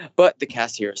better, but the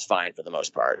cast here is fine for the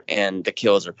most part, and the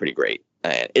kills are pretty great.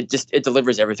 And it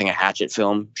delivers everything a Hatchet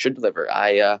film should deliver.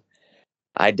 I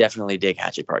definitely dig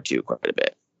Hatchet Part 2 quite a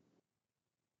bit.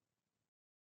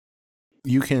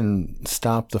 You can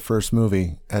stop the first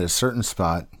movie at a certain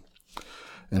spot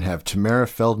and have Tamara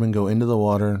Feldman go into the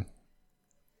water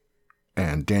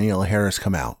and Danielle Harris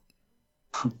come out.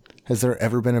 Has there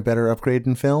ever been a better upgrade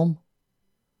in film?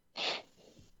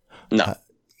 No.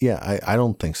 I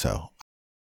don't think so.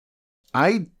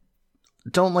 I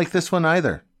don't like this one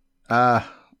either. I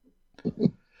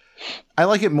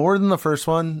like it more than the first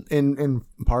one in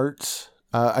parts.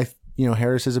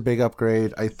 Harris is a big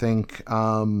upgrade. I think,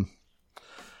 John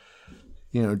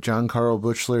Carl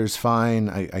Buechler is fine.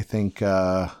 I think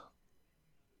Tony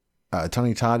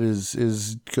Todd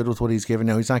is good with what he's given.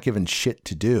 Now, he's not given shit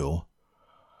to do,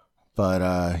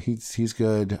 but he's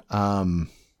good. Tom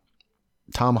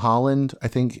Holland, I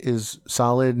think, is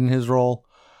solid in his role.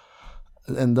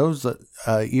 And those,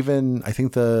 even, I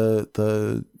think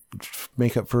the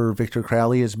makeup for Victor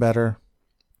Crowley is better.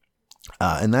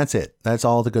 And that's it. That's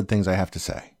all the good things I have to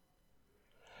say.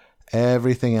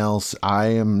 Everything else,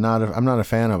 I'm not a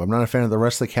fan of. I'm not a fan of. The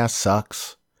rest of the cast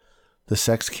sucks. the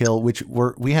sex kill,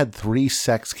 we had 3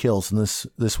 sex kills in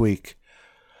this week.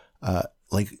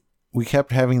 Like we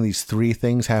kept having these 3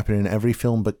 things happen in every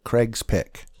film but Craig's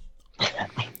pick.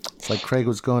 It's like Craig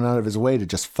was going out of his way to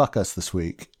just fuck us this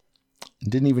week.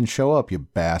 Didn't even show up, you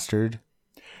bastard.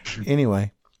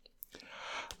 Anyway,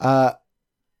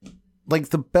 like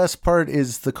the best part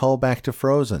is the callback to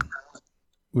Frozen,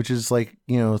 which is like,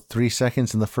 3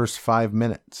 seconds in the first 5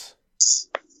 minutes.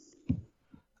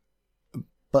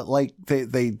 But like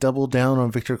they double down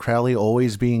on Victor Crowley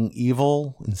always being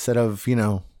evil instead of,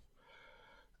 a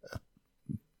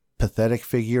pathetic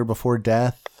figure before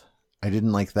death. I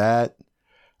didn't like that.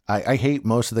 I hate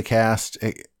most of the cast.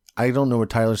 I don't know what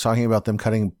Tyler's talking about, them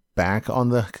cutting back on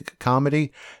the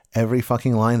comedy. Every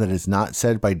fucking line that is not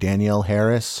said by Danielle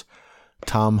Harris,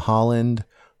 Tom Holland,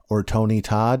 or Tony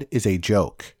Todd is a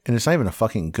joke. And it's not even a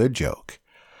fucking good joke.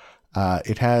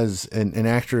 It has an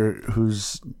actor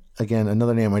who's, again,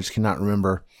 another name I just cannot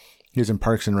remember. He was in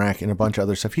Parks and Rec and a bunch of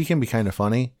other stuff. He can be kind of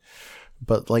funny,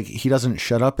 but like he doesn't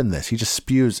shut up in this. He just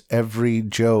spews every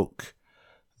joke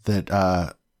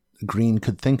that Green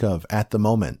could think of at the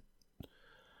moment.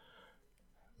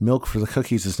 Milk for the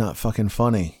cookies is not fucking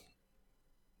funny.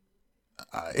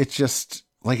 It's just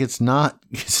like it's not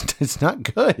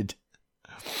good.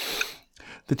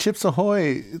 The Chips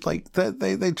Ahoy, like that,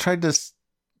 they tried to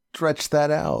stretch that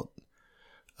out.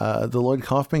 The Lloyd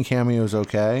Kaufman cameo is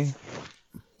okay,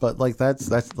 but like that's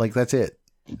it.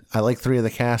 I like 3 of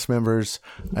the cast members.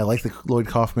 I like the Lloyd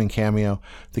Kaufman cameo.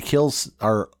 The kills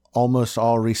are almost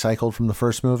all recycled from the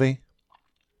first movie.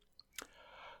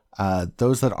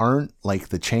 Those that aren't, like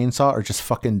the chainsaw, are just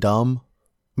fucking dumb.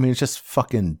 I mean, it's just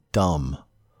fucking dumb.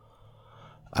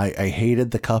 I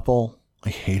hated the couple. I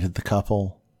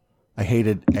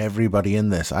hated everybody in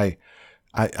this. I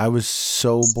was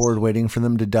so bored waiting for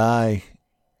them to die.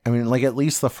 I mean, like at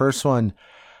least the first one,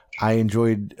 I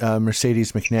enjoyed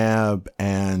Mercedes McNabb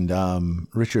and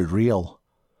Richard Reel.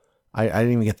 I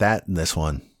didn't even get that in this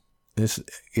one. This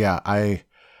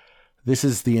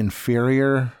is the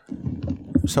inferior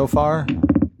so far.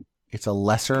 It's a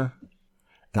lesser,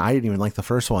 and I didn't even like the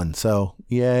first one. So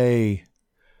yay,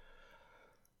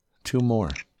 2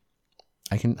 more.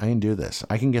 I can do this.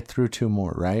 I can get through 2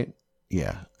 more, right?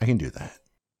 Yeah, I can do that.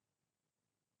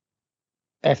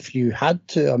 If you had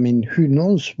to, I mean, who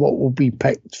knows what will be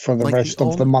picked for the rest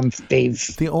of the month,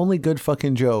 Dave? The only good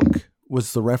fucking joke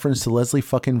was the reference to Leslie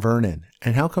fucking Vernon.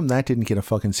 And how come that didn't get a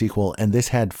fucking sequel and this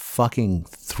had fucking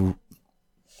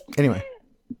Anyway.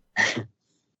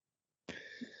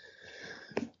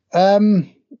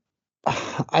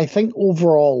 I think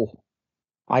overall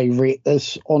I rate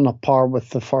this on a par with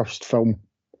the first film.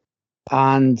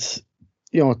 And,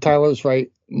 Tyler's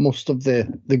right. Most of the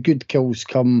good kills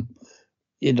come,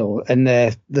 and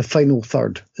the final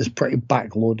third is pretty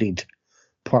backloaded,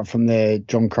 apart from the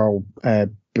John Carl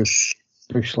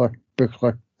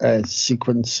Buechler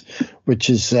sequence, which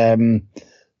is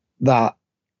that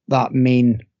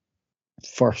main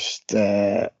first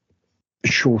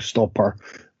showstopper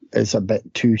is a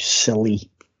bit too silly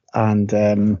and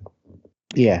a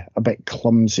bit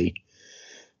clumsy.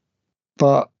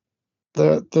 But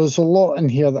there's a lot in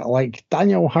here that I like.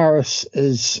 Danielle Harris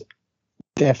is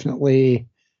definitely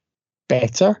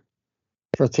better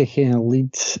for taking a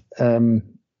lead.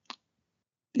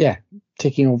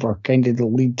 Taking over kind of the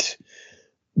lead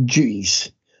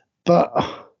duties. But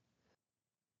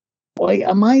like,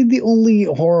 am I the only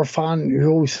horror fan who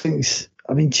always thinks?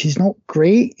 I mean, she's not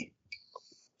great.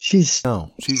 She's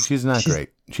not great.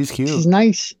 She's cute. She's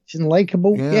nice. She's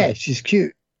likable. Yeah, she's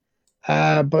cute.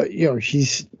 But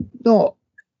she's not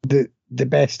the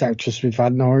best actress we've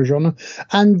had in the horror genre,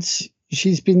 and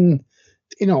she's been,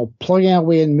 plugging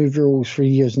away in movie roles for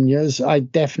years and years. I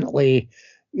definitely,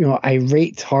 I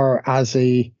rate her as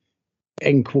a,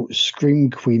 in quotes,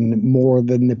 scream queen more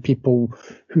than the people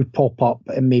who pop up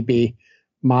and maybe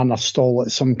man a stall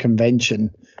at some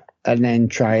convention and then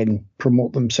try and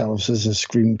promote themselves as a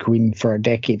scream queen for a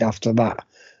decade after that.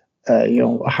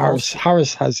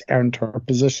 Harris has earned her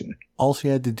position. All she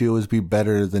had to do was be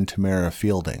better than Tamara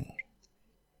Fielding.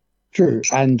 True,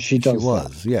 and she does. She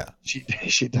was, that. Yeah.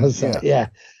 She does that. Yeah.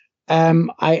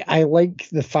 I like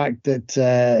the fact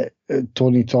that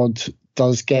Tony Todd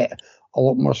does get a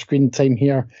lot more screen time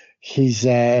here. He's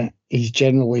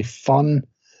generally fun.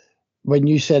 When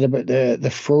you said about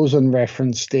the Frozen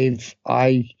reference, Dave,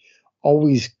 I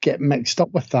always get mixed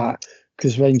up with that,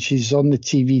 because when she's on the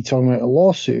TV talking about a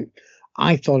lawsuit,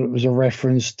 I thought it was a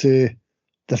reference to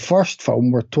the first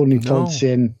film where Tony Todd's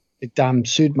saying, "The damn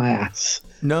sued my ass."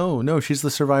 No, she's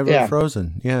the survivor of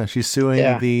Frozen. Yeah, she's suing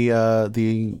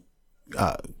the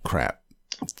crap.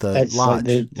 The it's lodge,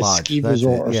 like the ski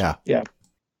resort. Or yeah. Yeah.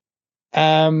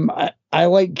 I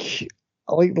like the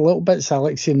little bits. I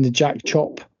like seeing the Jack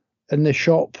Chop in the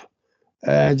shop,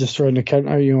 just around the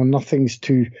counter. You know, nothing's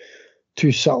too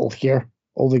subtle here.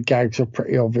 All the gags are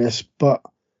pretty obvious, but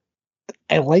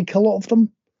I like a lot of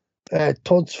them.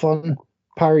 Todd's fun.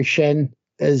 Parry Shen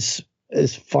is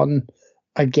fun,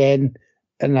 again,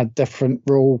 in a different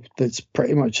role that's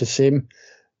pretty much the same.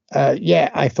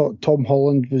 I thought Tom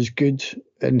Holland was good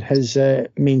in his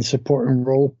main supporting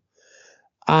role.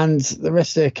 And the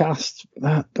rest of the cast,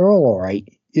 they're all right.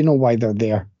 You know why they're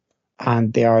there.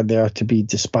 And they are there to be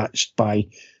dispatched by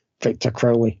Victor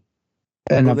Crowley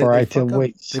in a variety of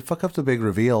ways. They fuck up the big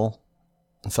reveal.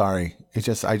 Sorry.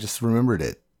 I just remembered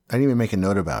it. I didn't even make a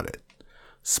note about it.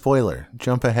 Spoiler.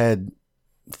 Jump ahead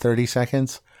 30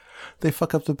 seconds. They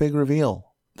fuck up the big reveal.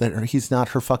 That he's not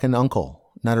her fucking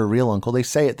uncle. Not her real uncle. They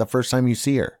say it the first time you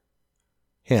see her.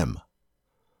 Him.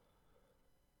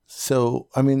 So,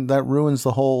 I mean, that ruins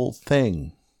the whole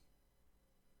thing.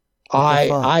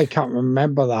 I can't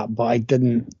remember that, but I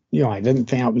didn't think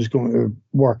that was going to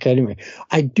work anyway.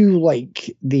 I do like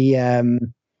the,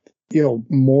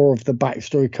 more of the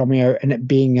backstory coming out and it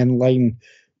being in line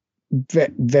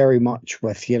very much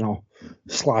with,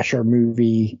 slasher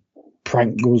movie,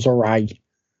 prank goes awry.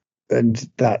 And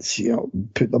that's,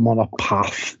 put them on a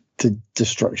path to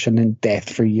destruction and death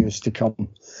for years to come.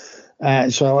 So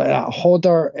I like that.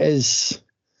 Hodder is,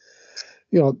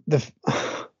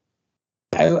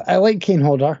 I like Kane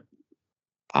Hodder,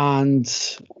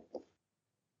 and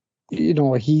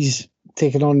he's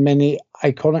taken on many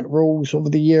iconic roles over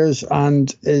the years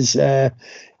and is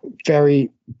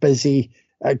very busy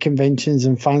at conventions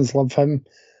and fans love him.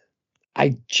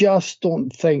 I just don't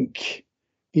think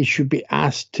he should be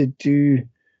asked to do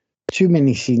too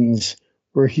many scenes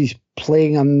where he's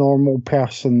playing a normal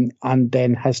person and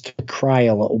then has to cry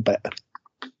a little bit.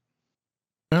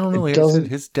 I don't know.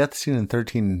 His death scene in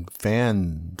 13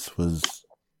 Fans was...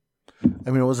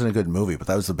 I mean, it wasn't a good movie, but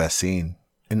that was the best scene.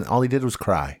 And all he did was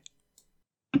cry.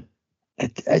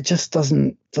 It just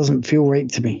doesn't feel right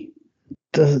to me.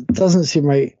 Doesn't seem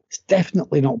right. It's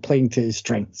definitely not playing to his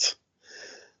strengths.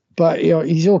 But,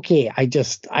 he's okay.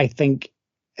 I think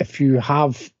if you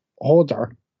have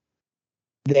Hodder,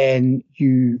 then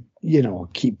you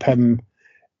keep him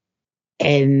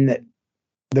in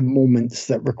the moments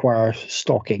that require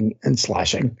stalking and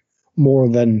slashing more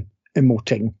than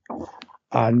emoting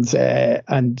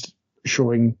and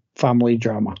showing family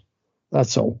drama.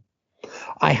 That's all.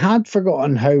 I had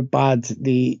forgotten how bad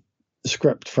the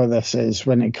script for this is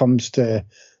when it comes to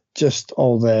just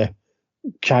all the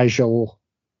casual,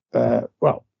 I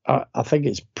think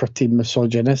it's pretty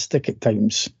misogynistic at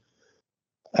times.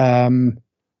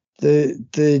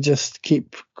 They just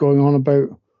keep going on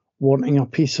about wanting a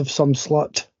piece of some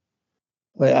slut.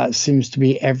 Like that seems to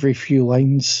be every few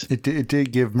lines. It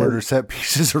did give Murder Set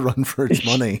Pieces a run for its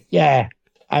money. Yeah,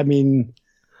 I mean,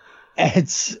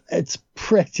 it's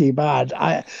pretty bad.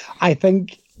 I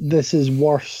think this is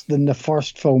worse than the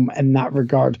first film in that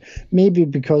regard. Maybe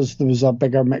because there was a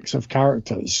bigger mix of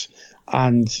characters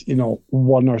and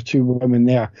one or two women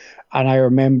there. And I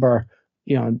remember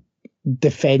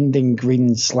defending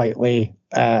Green slightly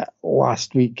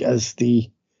last week as the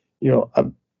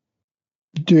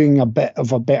doing a bit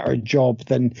of a better job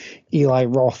than Eli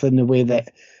Roth in the way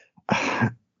that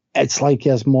it's like he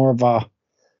has more of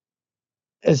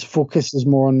his focus is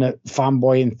more on the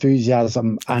fanboy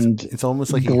enthusiasm, and it's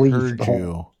almost like he heard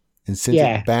you and sent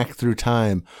it back through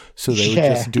time, so they would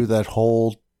just do that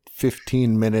whole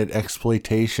 15-minute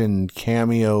exploitation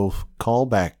cameo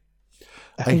callback.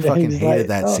 I fucking hated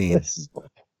that scene.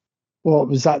 What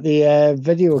was that? The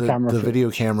video camera? The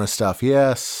video camera stuff.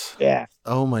 Yes. Yeah.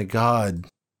 Oh my God.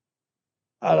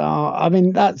 I don't know. I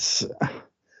mean, it's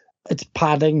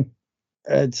padding.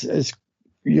 It's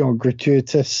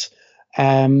gratuitous.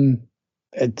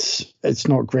 It's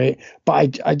not great.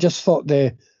 But I just thought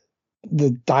the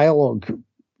dialogue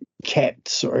kept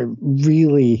sort of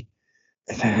really,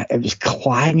 it was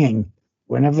clanging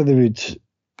whenever they would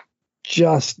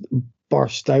just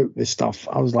burst out with stuff.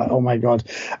 I was like, oh my God.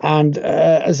 And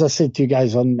as I said to you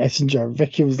guys on Messenger,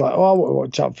 Vicky was like, oh, I want to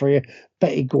watch that for you.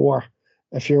 Betty Gore.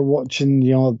 If you're watching,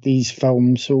 these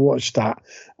films, so watch that.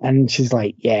 And she's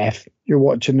like, yeah, if you're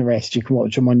watching the rest, you can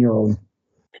watch them on your own.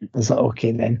 I was like,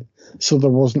 okay then. So there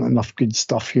wasn't enough good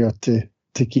stuff here to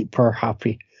keep her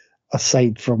happy,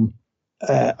 aside from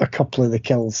a couple of the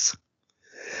kills.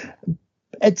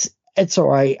 It's all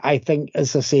right. I think,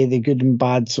 as I say, the good and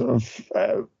bad sort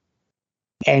of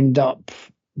end up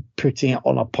putting it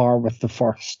on a par with the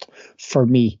first for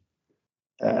me.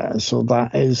 So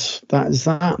that is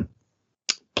that.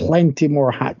 plenty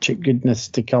more Hatchet goodness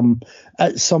to come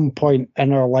at some point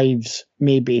in our lives,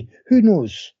 maybe. Who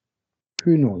knows?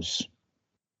 Who knows?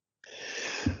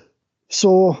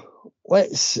 So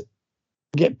let's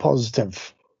get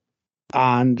positive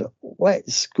and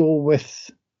let's go with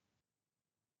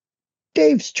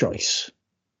Dave's choice.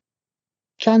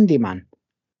 Candyman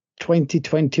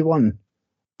 2021,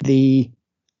 the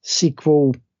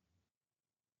sequel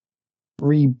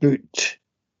reboot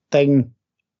thing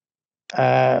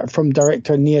from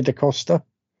director Nia DaCosta,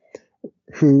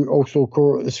 who also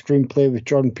co-wrote the screenplay with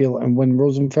Jordan Peele and Win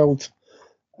Rosenfeld.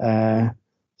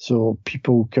 So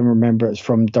people can remember it's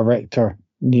from director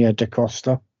Nia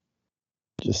DaCosta,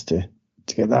 just to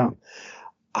get that.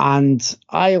 And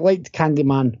I liked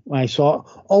Candyman when I saw it.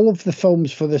 All of the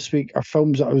films for this week are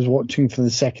films that I was watching for the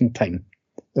second time.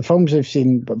 The films I've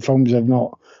seen, but films I've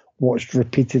not watched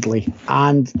repeatedly.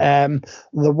 And there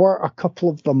were a couple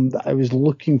of them that I was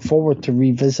looking forward to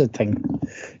revisiting,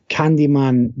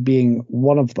 Candyman being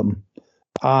one of them.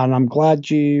 And I'm glad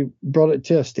you brought it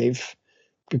to us, Dave,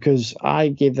 because I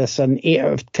gave this an 8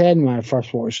 out of 10 when I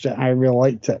first watched it. I really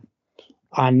liked it.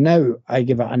 And now I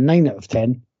give it a 9 out of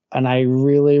 10. And I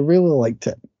really, really liked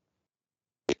it.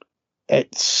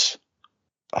 It's,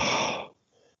 I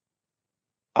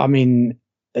mean,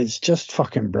 it's just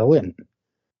fucking brilliant.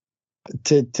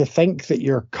 To think that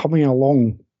you're coming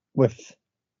along with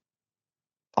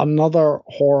another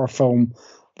horror film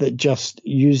that just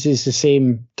uses the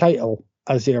same title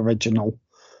as the original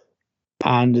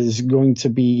and is going to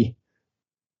be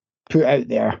put out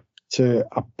there to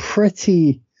a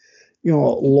pretty,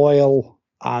 loyal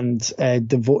and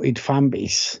devoted fan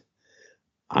base,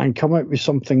 and come out with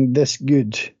something this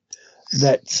good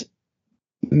that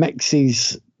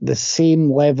mixes the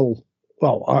same level,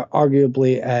 well,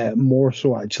 arguably more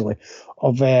so actually,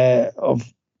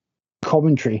 of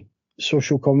commentary,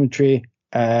 social commentary,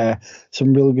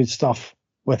 some really good stuff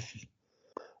with,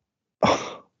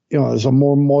 there's a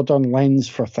more modern lens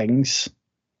for things,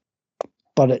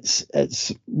 but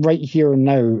it's right here and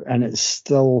now, and it's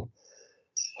still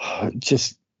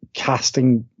just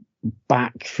casting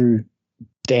back through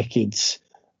decades.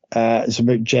 It's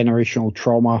about generational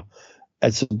trauma.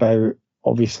 It's about,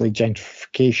 obviously,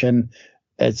 gentrification.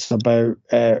 It's about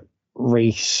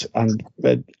race and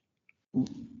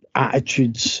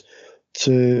attitudes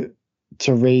to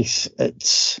race.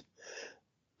 It's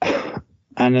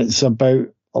about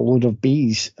a load of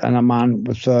bees and a man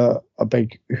with a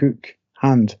big hook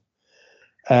hand,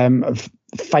 of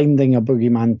finding a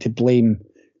boogeyman to blame,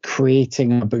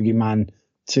 creating a boogeyman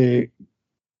to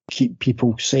keep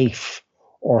people safe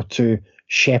or to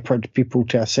shepherd people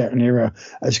to a certain area.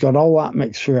 It's got all that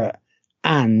mixed through it,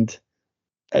 and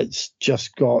it's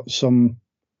just got some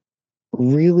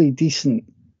really decent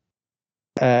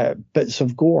bits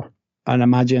of gore and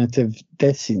imaginative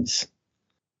death scenes.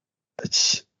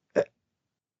 It's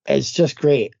just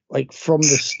great. Like from the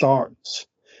start,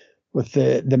 with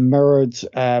the mirrored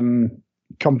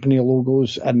company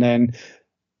logos, and then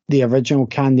the original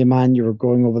Candyman, you were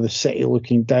going over the city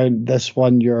looking down. This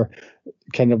one, you're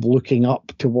kind of looking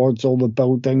up towards all the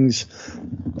buildings.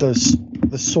 There's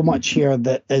so much here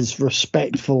that is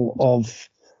respectful of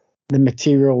the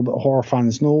material that horror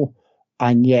fans know,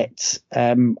 and yet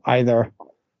either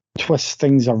twists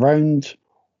things around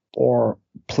or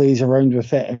plays around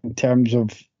with it in terms of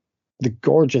the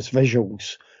gorgeous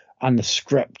visuals and the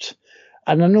script.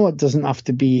 And I know it doesn't have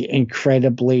to be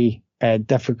incredibly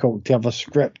difficult to have a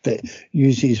script that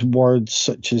uses words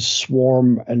such as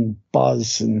swarm and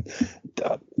buzz and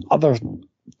other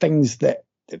things that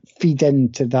feed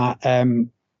into that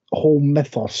whole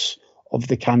mythos of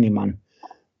the Candyman.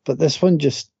 But this one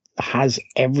just has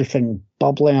everything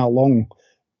bubbling along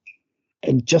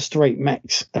in just the right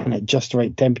mix and at just the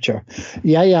right temperature.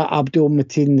 Yahya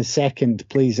Abdul-Mateen II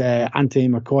plays Anthony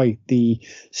McCoy, the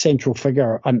central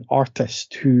figure, an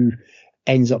artist who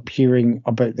ends up hearing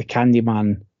about the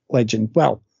Candyman legend.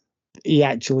 Well, he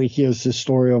actually hears the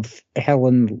story of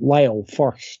Helen Lyle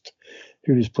first,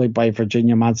 who was played by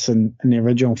Virginia Madsen in the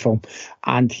original film,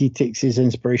 and he takes his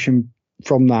inspiration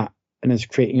from that and is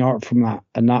creating art from that.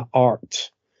 And that art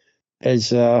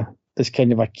is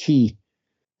kind of a key.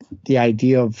 The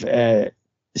idea of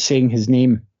saying his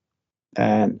name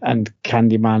and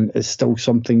Candyman is still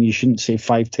something you shouldn't say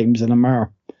 5 times in a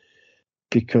mirror,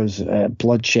 because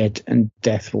bloodshed and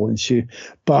death will ensue.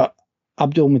 But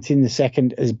Abdul-Mateen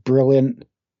II is brilliant.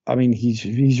 I mean,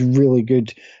 he's really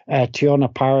good.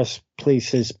 Tiona Paris plays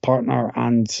his partner,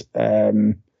 and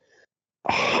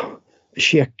is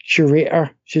she a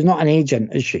curator? She's not an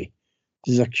agent, is she?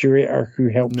 She's a curator who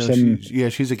helps him.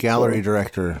 She's a gallery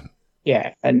director.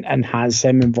 Yeah, and has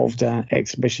him involved in an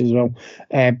exhibition as well.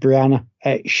 Brianna,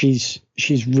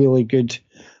 she's really good.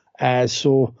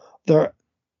 So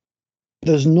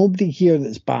there's nobody here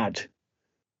that's bad,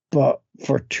 but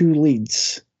for two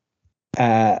leads,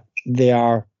 they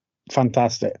are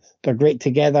fantastic. They're great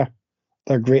together.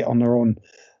 They're great on their own.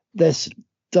 This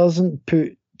doesn't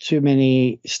put too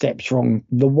many steps wrong.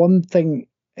 The one thing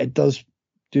it does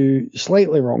do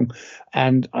slightly wrong,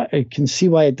 and I can see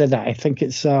why it did it. I think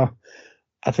it's a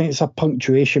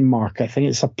punctuation mark. I think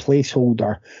it's a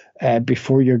placeholder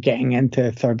before you're getting into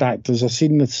the third act. There's a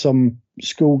scene with some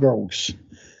schoolgirls.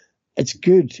 It's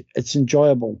good. It's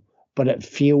enjoyable, but it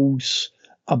feels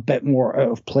a bit more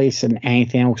out of place than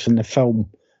anything else in the film.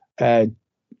 It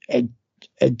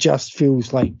just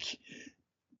feels like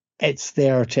it's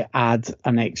there to add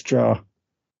an extra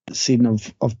scene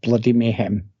of bloody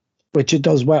mayhem, which it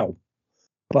does well.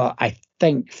 But I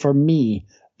think for me,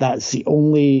 that's the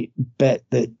only bit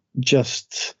that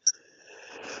just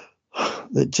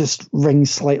rings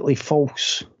slightly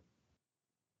false.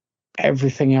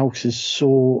 Everything else is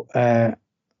so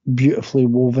beautifully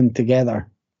woven together,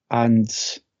 and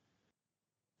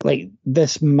like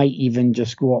this might even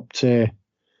just go up to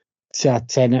a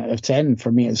 10 out of 10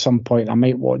 for me at some point. I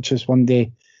might watch this one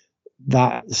day.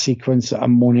 That sequence that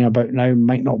I'm moaning about now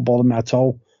might not bother me at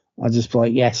all. I'll just be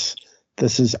like, yes,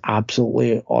 this is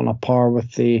absolutely on a par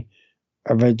with the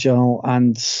original,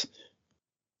 and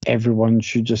everyone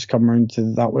should just come around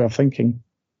to that way of thinking.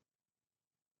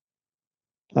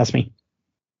 That's me.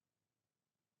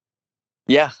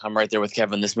 Yeah, I'm right there with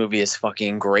Kevin. This movie is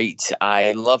fucking great.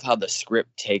 I love how the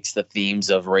script takes the themes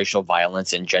of racial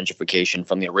violence and gentrification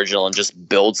from the original and just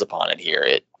builds upon it here.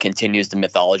 It continues the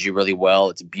mythology really well.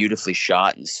 It's beautifully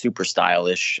shot and super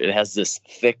stylish. It has this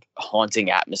thick, haunting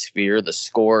atmosphere. The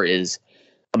score is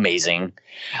amazing.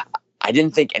 I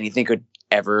didn't think anything could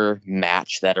ever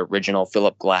match that original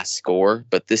Philip Glass score,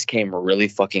 but this came really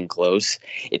fucking close.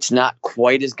 It's not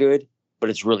quite as good, but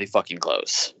it's really fucking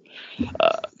close.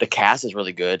 The cast is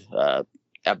really good.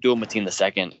 Abdul Mateen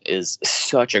II is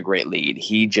such a great lead.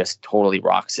 He just totally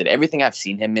rocks it. Everything I've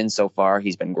seen him in so far,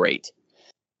 he's been great.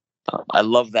 I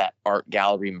love that art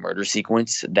gallery murder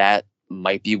sequence. That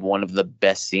might be one of the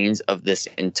best scenes of this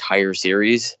entire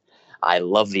series. I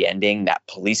love the ending. That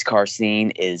police car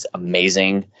scene is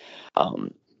amazing.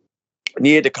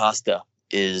 Nia DaCosta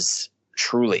is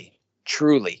truly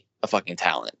a fucking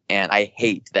talent. And I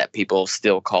hate that people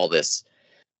still call this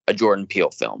a Jordan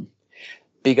Peele film,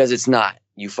 because it's not,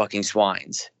 you fucking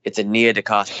swines. It's a Nia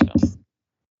DaCosta film.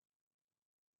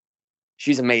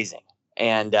 She's amazing.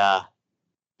 And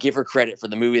give her credit for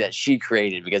the movie that she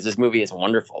created, because this movie is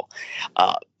wonderful.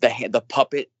 The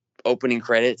puppet opening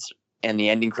credits and the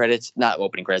ending credits, not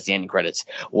opening credits, the ending credits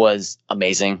was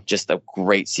amazing. Just a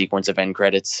great sequence of end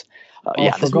credits.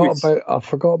 I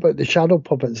forgot about the shadow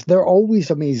puppets. They're always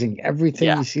amazing.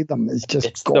 Everything you see them is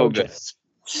just gorgeous.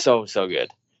 So good.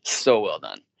 So well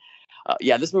done.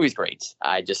 This movie's great.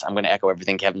 I'm going to echo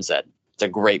everything Kevin said. It's a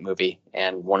great movie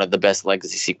and one of the best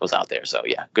legacy sequels out there. So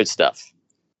yeah, good stuff.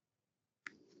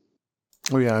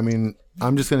 Oh yeah, I mean,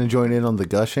 I'm just going to join in on the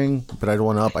gushing, but I don't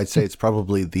want to up. I'd say it's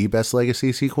probably the best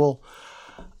legacy sequel.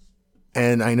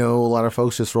 And I know a lot of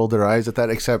folks just rolled their eyes at that,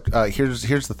 except here's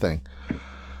the thing.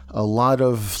 A lot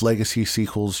of legacy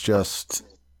sequels just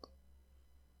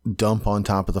dump on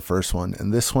top of the first one,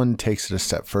 and this one takes it a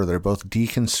step further. Both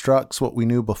deconstructs what we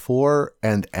knew before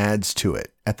and adds to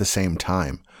it at the same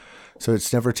time. So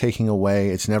it's never taking away,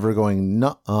 it's never going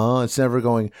nuh-uh, it's never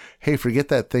going, hey, forget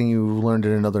that thing you learned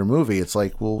in another movie. It's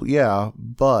like, well, yeah,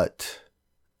 but,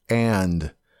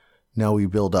 and now we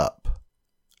build up.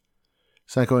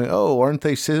 It's not going, oh, aren't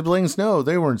they siblings? No,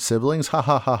 they weren't siblings. Ha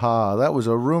ha ha ha. That was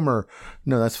a rumor.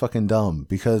 No, that's fucking dumb,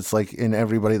 because like in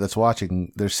everybody that's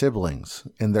watching, they're siblings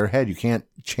in their head. You can't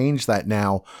change that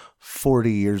now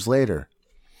 40 years later.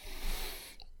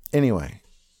 Anyway,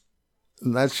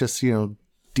 that's just,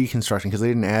 deconstructing, because they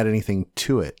didn't add anything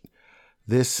to it.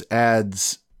 This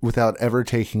adds without ever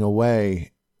taking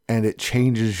away, and it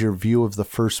changes your view of the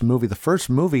first movie. The first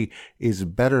movie is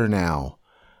better now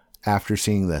after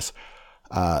seeing this.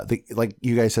 Like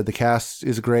you guys said, the cast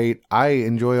is great. I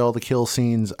enjoy all the kill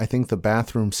scenes. I think the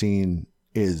bathroom scene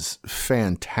is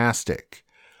fantastic.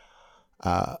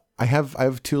 I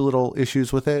have two little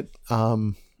issues with it. I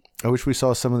wish we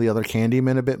saw some of the other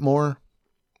Candymen a bit more,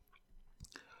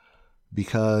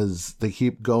 because they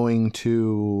keep going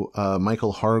to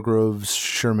Michael Hargrove's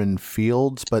Sherman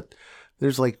Fields, but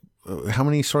there's like, how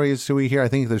many stories do we hear? I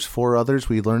think there's 4 others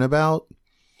we learn about.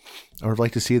 I would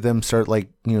like to see them start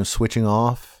switching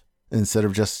off instead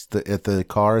of just at the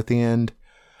car at the end.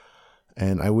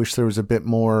 And I wish there was a bit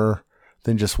more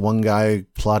than just one guy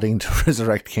plotting to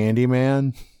resurrect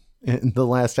Candyman in the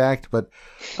last act. But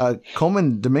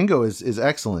Coleman Domingo is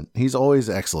excellent. He's always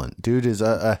excellent. Dude is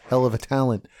a hell of a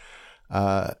talent.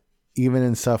 Even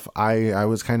in stuff I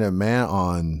was kind of mad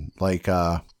on, like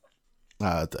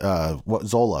what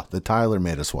Zola that Tyler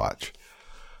made us watch.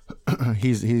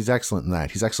 He's excellent in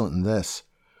that. He's excellent in this.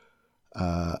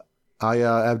 Aya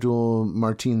Abdul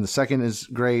Martin II is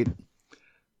great.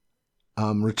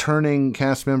 Returning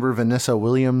cast member Vanessa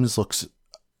Williams looks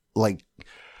like,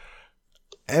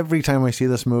 every time I see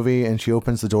this movie and she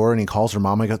opens the door and he calls her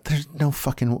mom, I go, there's no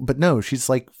fucking, but no, she's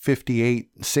like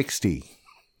 58, 60,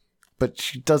 but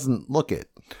she doesn't look it.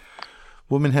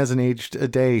 Woman hasn't aged a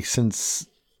day since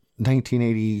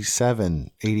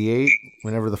 1987, 88,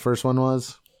 whenever the first one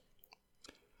was.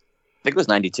 I think it was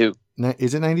 92.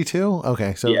 Is it 92?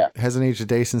 Okay, so yeah. Hasn't aged a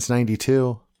day since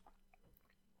 92.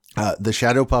 The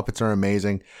shadow puppets are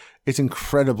amazing. It's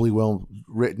incredibly well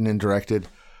written and directed.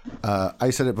 I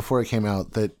said it before it came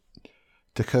out that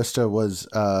DaCosta was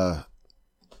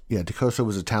DaCosta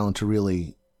was a talent to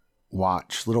really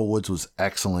watch. Little Woods was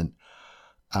excellent.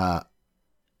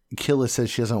 Killa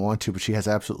says she doesn't want to, but she has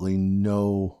absolutely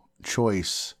no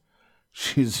choice.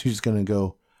 She's going to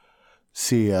go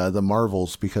see the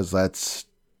Marvels because that's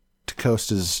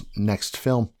DaCosta's next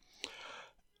film.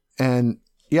 And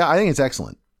yeah, I think it's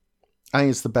excellent. I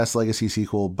think it's the best Legacy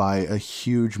sequel by a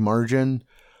huge margin.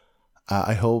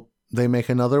 I hope they make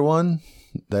another one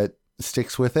that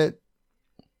sticks with it.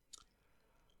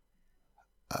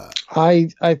 I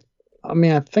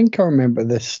mean, I think I remember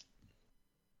this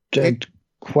did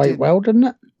quite well, didn't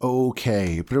it?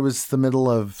 Okay, but it was the middle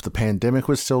of the pandemic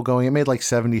was still going. It made like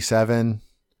 77.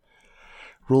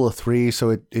 Rule of 3, so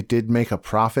it did make a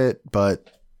profit,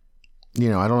 but I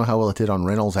don't know how well it did on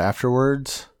rentals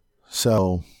afterwards.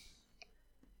 So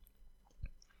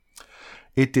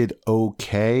it did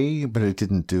okay, but it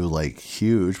didn't do like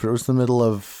huge. But it was the middle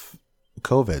of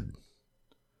COVID.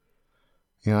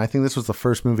 I think this was the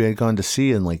first movie I'd gone to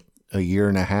see in like a year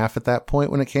and a half at that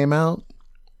point when it came out.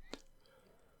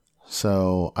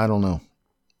 So I don't know.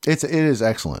 It is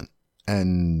excellent,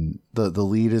 and the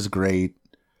lead is great.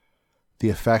 The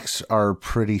effects are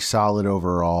pretty solid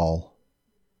overall.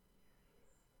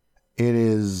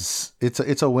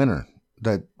 It's a winner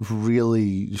that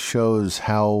really shows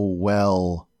how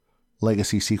well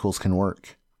Legacy sequels can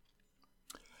work.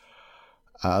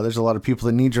 There's a lot of people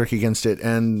that knee jerk against it,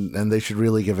 and they should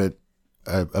really give it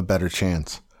a better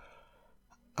chance.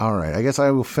 All right, I guess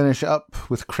I will finish up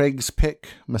with Craig's pick,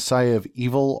 Messiah of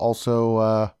Evil,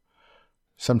 also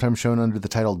sometimes shown under the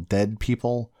title Dead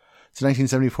People. It's a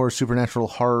 1974 supernatural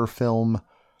horror film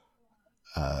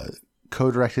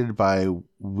co-directed by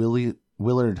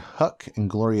Willard Huck and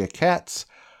Gloria Katz,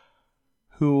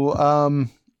 who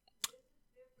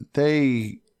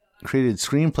they created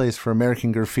screenplays for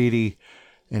American Graffiti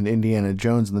and Indiana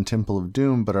Jones and the Temple of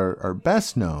Doom, but are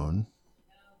best known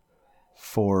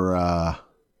for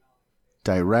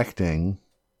directing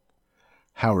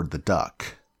Howard the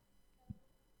Duck.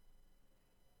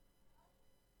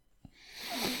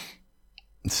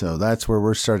 So that's where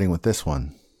we're starting with this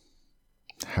one.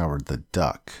 Howard the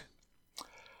Duck.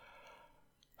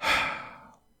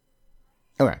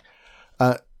 Okay.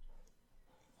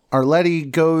 Arletty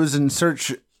goes in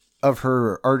search of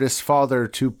her artist father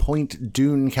to Point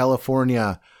Dune,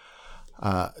 California.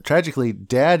 Tragically,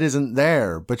 Dad isn't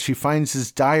there, but she finds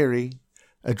his diary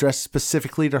addressed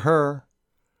specifically to her.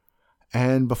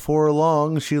 And before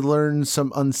long, she learns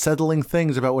some unsettling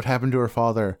things about what happened to her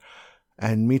father,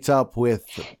 and meets up with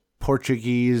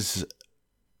Portuguese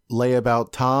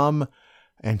layabout Tom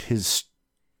and his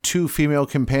two female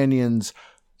companions,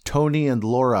 Tony and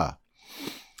Laura.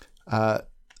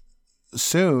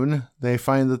 Soon, they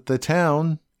find that the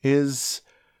town is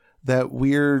that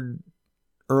weird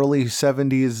early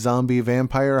 70s zombie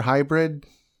vampire hybrid.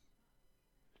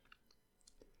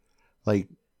 Like,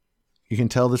 you can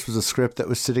tell this was a script that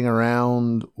was sitting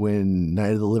around when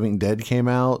Night of the Living Dead came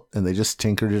out, and they just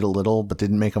tinkered it a little, but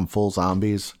didn't make them full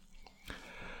zombies.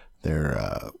 They're,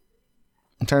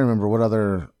 I'm trying to remember what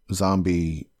other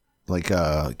zombie, like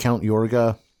Count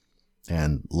Yorga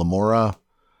and Lamora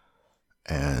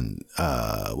and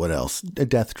what else? A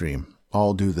Death Dream.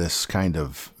 All do this kind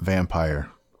of vampire.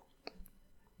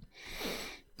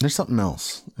 There's something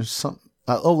else. There's some.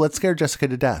 Let's Scare Jessica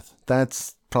to Death.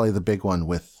 That's probably the big one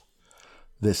with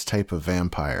this type of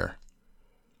vampire.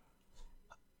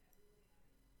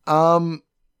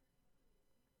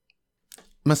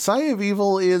 Messiah of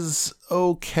Evil is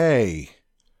okay.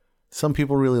 Some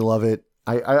people really love it.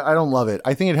 I don't love it.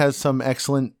 I think it has some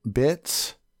excellent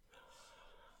bits.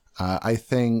 I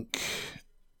think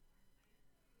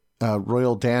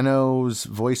Royal Dano's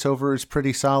voiceover is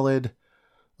pretty solid.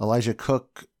 Elijah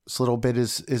Cook's little bit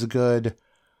is good.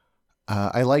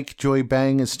 I like Joy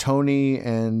Bang as Tony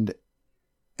and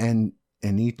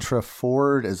Anitra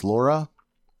Ford as Laura.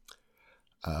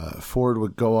 Ford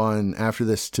would go on after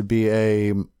this to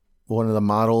be one of the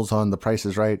models on The Price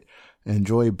is Right, and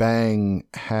Joy Bang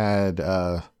had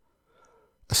a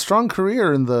strong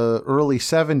career in the early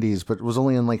 70s, but was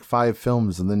only in like 5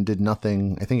 films and then did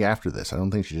nothing, I think, after this. I don't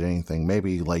think she did anything,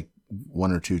 maybe like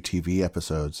 1 or 2 TV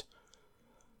episodes.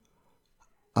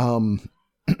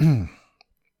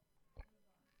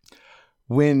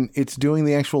 When it's doing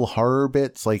the actual horror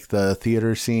bits, like the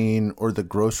theater scene or the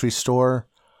grocery store,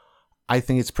 I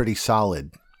think it's pretty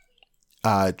solid.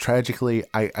 Tragically,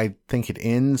 I think it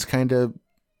ends kind of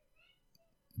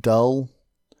dull.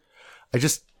 I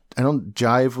don't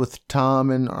jive with Tom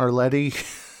and Arletty.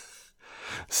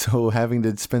 So having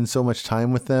to spend so much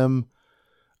time with them,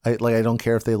 I don't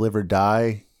care if they live or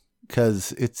die,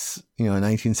 because it's, a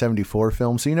 1974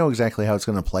 film, so you know exactly how it's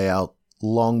going to play out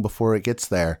long before it gets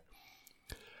there.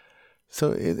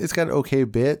 So it's got okay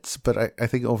bits, but I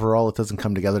think overall it doesn't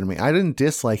come together to me. I didn't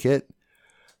dislike it,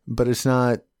 but it's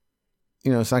not,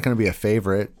 it's not going to be a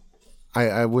favorite.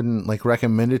 I wouldn't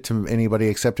recommend it to anybody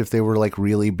except if they were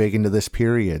really big into this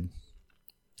period.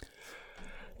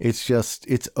 It's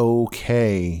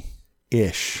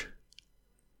okay-ish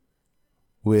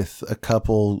with a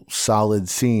couple solid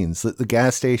scenes. The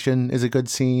gas station is a good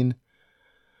scene.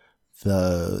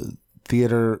 The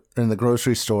theater and the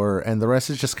grocery store, and the rest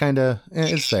is just kind of,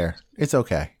 it's there. It's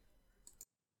okay.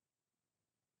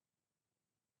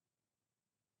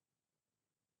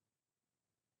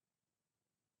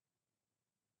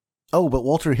 Oh, but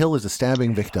Walter Hill is a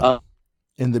stabbing victim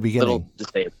in the beginning.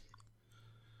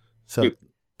 So he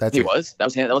was? That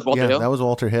was Walter Hill? Yeah, that was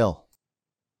Walter Hill.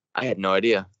 I had no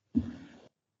idea.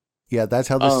 Yeah, that's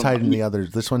how this tied in the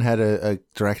others. This one had a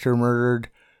director murdered,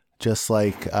 just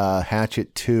like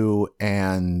Hatchet 2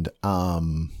 and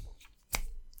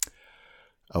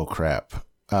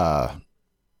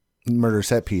Murder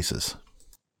Set Pieces.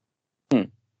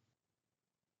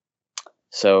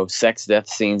 So sex, death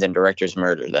scenes, and director's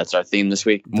murder. That's our theme this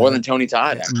week. More than Tony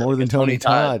Todd. Actually. More than Tony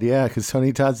Todd, yeah, because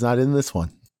Tony Todd's not in this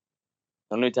one.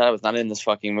 Tony Todd was not in this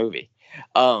fucking movie.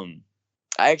 I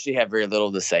actually have very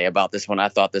little to say about this one. I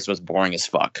thought this was boring as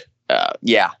fuck.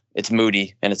 Yeah, it's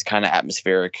moody and it's kind of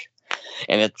atmospheric,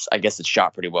 and I guess it's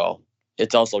shot pretty well.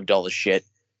 It's also dull as shit,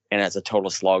 and it's a total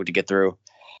slog to get through.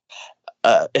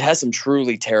 It has some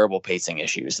truly terrible pacing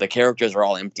issues. The characters are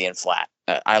all empty and flat.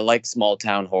 I like small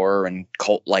town horror and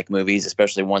cult-like movies,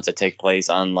 especially ones that take place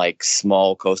on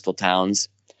small coastal towns.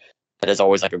 That is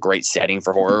always a great setting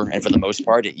for horror, and for the most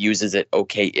part, it uses it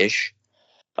okay-ish.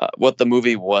 What the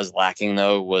movie was lacking,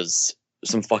 though, was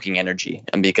some fucking energy,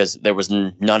 and because there was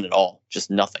none at all, just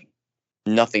nothing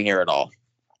here at all.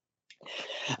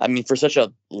 I mean, for such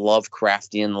a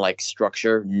Lovecraftian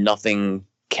structure, nothing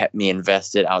kept me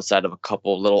invested outside of a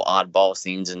couple little oddball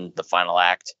scenes in the final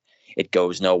act. It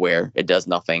goes nowhere. It does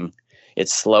nothing.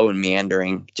 It's slow and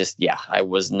meandering. I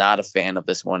was not a fan of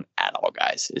this one at all,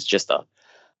 guys. It's just a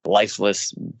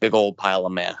lifeless, big old pile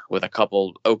of meh with a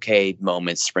couple okay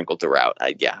moments sprinkled throughout.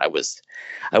 I was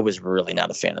really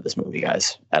not a fan of this movie,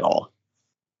 guys, at all.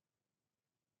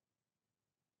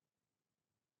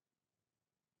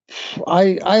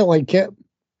 I like it,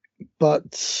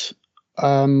 but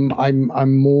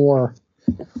I'm more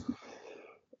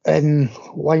in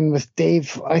line with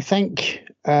Dave, I think,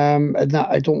 and that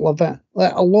I don't love it.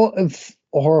 A lot of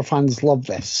horror fans love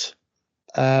this.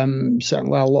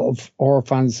 Certainly a lot of horror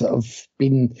fans that have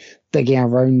been digging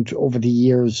around over the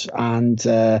years and,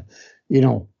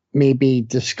 maybe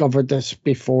discovered this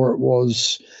before it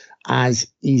was as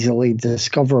easily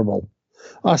discoverable.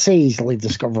 I say easily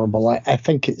discoverable. I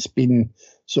think it's been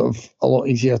sort of a lot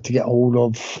easier to get hold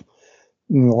of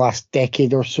in the last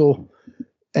decade or so.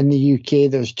 In the UK,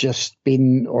 there's just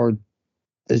been, or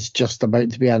is just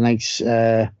about to be, a nice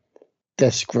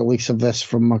disc release of this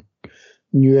from a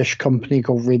newish company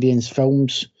called Radiance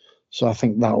Films. So I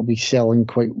think that'll be selling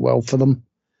quite well for them.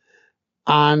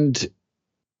 And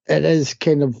it is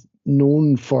kind of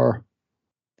known for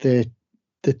the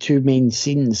two main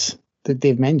scenes that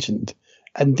they've mentioned.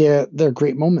 And they're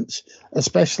great moments,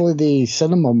 especially the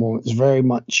cinema moments. Very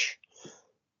much,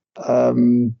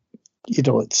 it's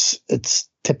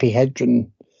Tippi Hedren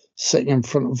sitting in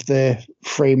front of the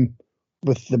frame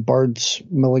with the birds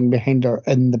milling behind her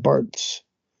in the birds.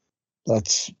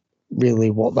 That's really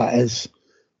what that is,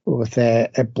 with a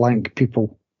blank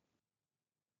people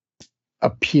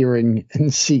appearing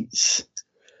in seats.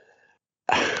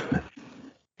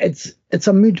 It's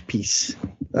a mood piece.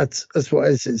 That's what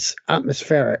it is. It's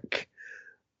atmospheric,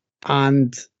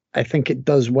 and I think it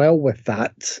does well with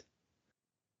that.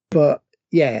 But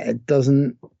yeah, it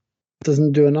doesn't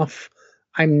do enough.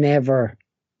 I'm never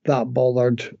that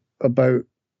bothered about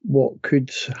what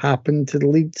could happen to the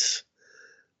leads.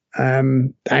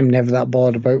 I'm never that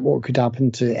bothered about what could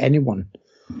happen to anyone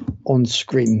on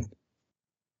screen.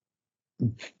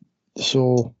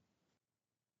 So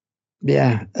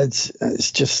yeah,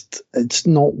 it's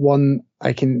not one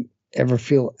I can ever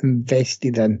feel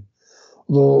invested in.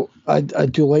 Though I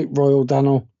do like Royal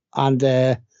Dano,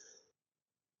 and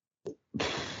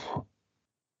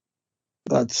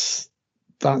that's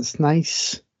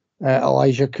nice.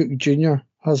 Elijah Cook Jr.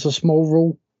 has a small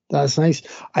role. That's nice.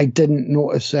 I didn't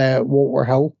notice Walter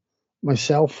Hill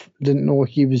myself. Didn't know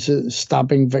he was a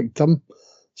stabbing victim.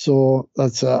 So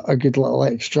that's a good little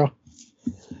extra.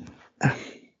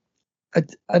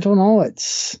 I don't know.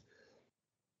 It's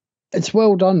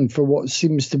well done for what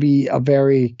seems to be a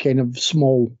very kind of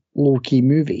small, low-key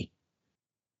movie.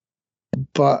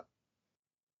 But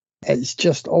it's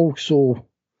just also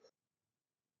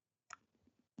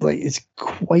like it's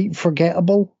quite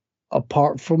forgettable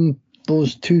apart from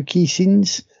those two key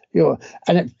scenes.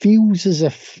 And it feels as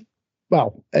if,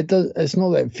 well, it does. It's not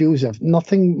that it feels as if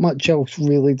nothing much else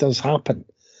really does happen.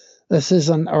 This is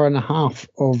an hour and a half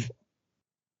of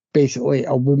basically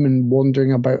a woman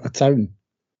wandering about a town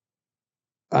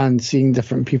and seeing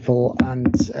different people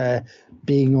and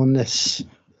being on this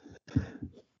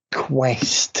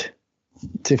quest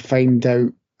to find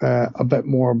out a bit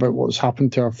more about what's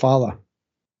happened to her father.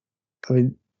 I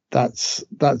mean, that's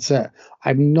it.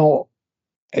 I'm not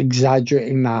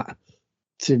exaggerating that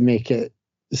to make it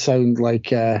sound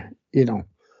like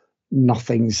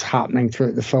nothing's happening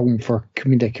throughout the film for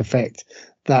comedic effect.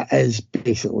 That is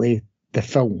basically the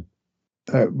film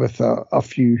with a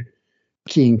few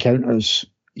key encounters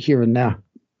here and there.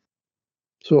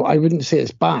 So I wouldn't say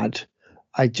it's bad.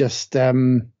 I just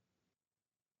I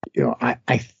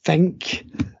think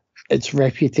its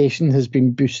reputation has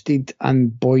been boosted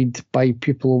and buoyed by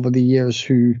people over the years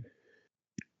who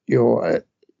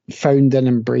found and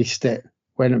embraced it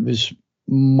when it was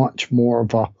much more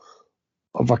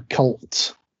of a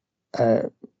cult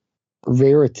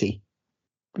rarity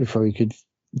before you could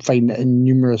find it in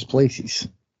numerous places.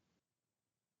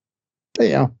 But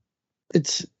yeah,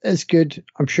 it's good.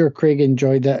 I'm sure Craig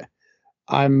enjoyed it.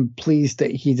 I'm pleased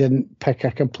that he didn't pick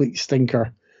a complete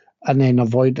stinker and then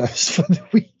avoid us for the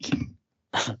week.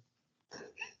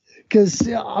 Because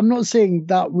I'm not saying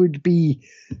that would be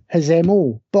his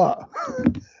MO, but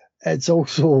it's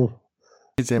also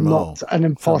his MO. Not an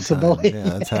impossibility. Sometimes.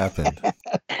 Yeah, that's happened.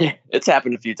 It's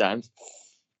happened a few times.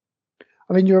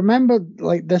 I mean, you remember,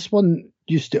 like, this one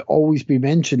used to always be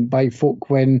mentioned by folk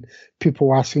when people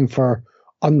were asking for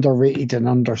underrated and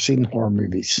underseen horror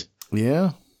movies.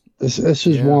 Yeah. This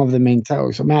is one of the main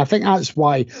titles. I mean, I think that's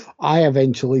why I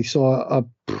eventually saw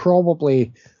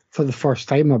probably for the first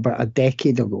time about a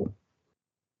decade ago.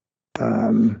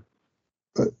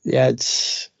 But yeah,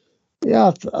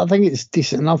 I think it's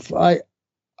decent enough. I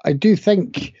do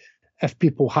think if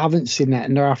people haven't seen it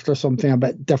and they're after something a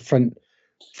bit different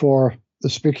for the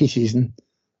spooky season,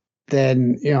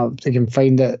 then they can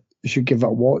find it. They should give it a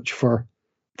watch for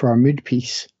a mood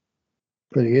piece.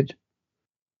 Pretty good.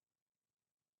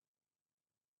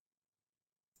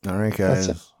 All right,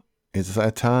 guys. It's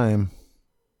that time.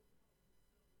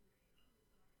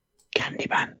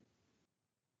 Candyman.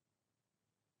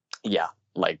 Yeah,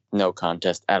 like no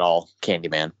contest at all.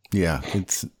 Candyman. Yeah,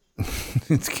 it's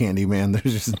Candyman.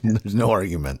 There's no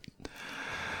argument.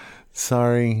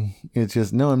 Sorry, it's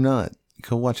just no. I'm not.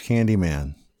 Go watch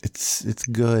Candyman. It's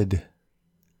good.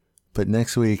 But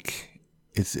next week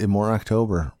it's more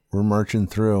October. We're marching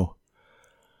through.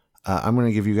 I'm going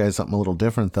to give you guys something a little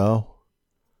different though.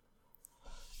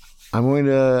 I'm going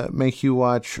to make you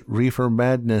watch Reefer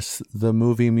Madness, the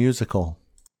movie musical.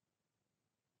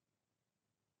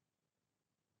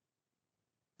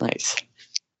 Nice.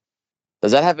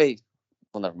 Does that have a?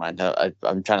 Well, never mind.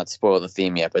 I'm trying not to spoil the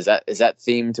theme yet. But is that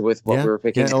themed with what we were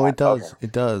picking? Yeah, it does. Okay.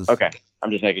 It does. Okay,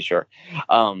 I'm just making sure.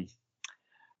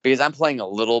 Because I'm playing a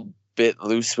little bit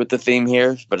loose with the theme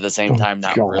here, but at the same time,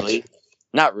 not really.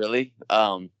 Not really.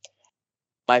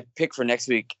 My pick for next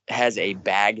week has a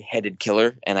bag-headed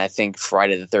killer, and I think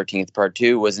Friday the 13th Part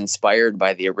 2 was inspired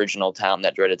by the original Town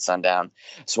That Dreaded Sundown.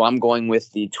 So I'm going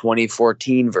with the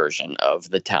 2014 version of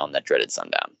The Town That Dreaded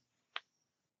Sundown.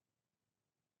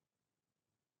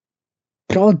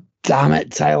 God damn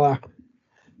it, Tyler.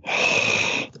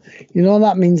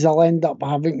 That means I'll end up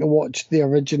having to watch the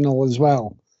original as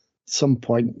well at some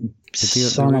point. But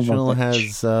the original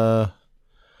has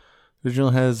Original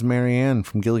has Marianne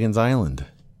from Gilligan's Island.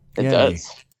 It does.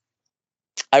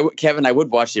 Kevin, I would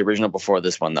watch the original before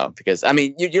this one though, because I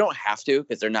mean, you don't have to,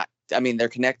 because they're not. I mean, they're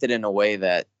connected in a way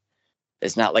that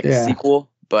it's not like a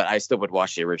sequel, but I still would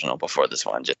watch the original before this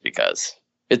one, just because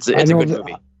it's a good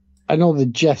movie. I know the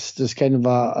gist is kind of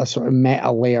a sort of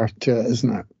meta layer to it,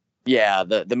 isn't it? Yeah,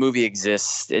 the movie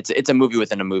exists. It's a movie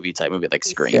within a movie type movie, like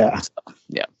Scream.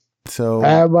 Yeah.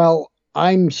 So well,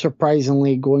 I'm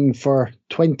surprisingly going for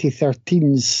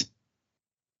 2013's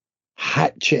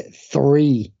Hatchet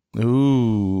 3.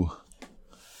 Ooh.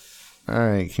 All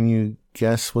right. Can you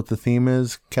guess what the theme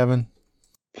is, Kevin?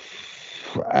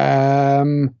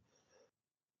 I'm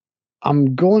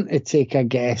going to take a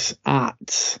guess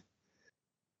at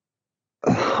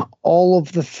all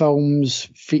of the films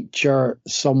feature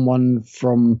someone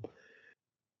from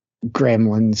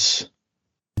Gremlins.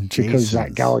 Because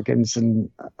Zach Galligan's in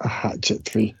Hatchet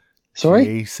 3. Sorry?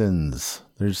 Jasons.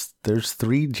 There's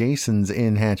 3 Jasons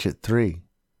in Hatchet 3.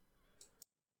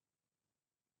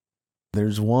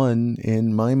 There's one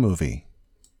in my movie.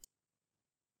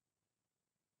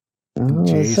 Oh,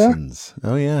 Jasons.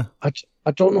 Oh, yeah. I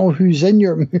don't know who's in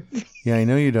your movie. Yeah, I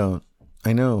know you don't.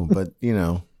 I know, but,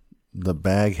 the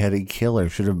bag-headed killer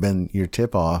should have been your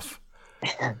tip-off.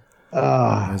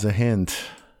 As a hint.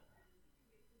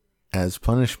 As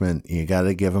punishment, you got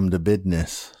to give him the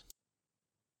business.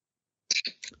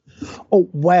 Oh,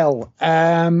 well,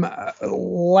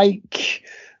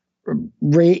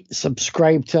 rate,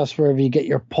 subscribe to us wherever you get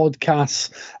your podcasts.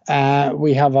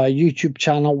 We have a YouTube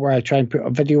channel where I try and put a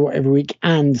video every week.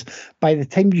 And by the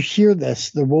time you hear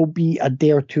this, there will be a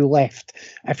day or two left.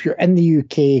 If you're in the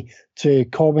UK, to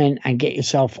comment and get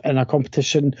yourself in a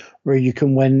competition where you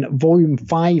can win Volume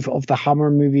 5 of the Hammer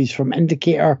movies from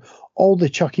Indicator, all the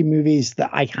Chucky movies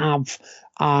that I have,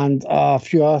 and a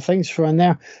few other things thrown in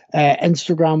there.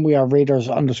 Instagram, we are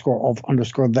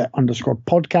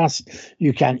Raiders_of_the_podcast.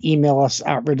 You can email us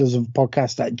at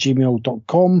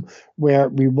raidersofpodcast@gmail.com, where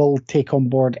we will take on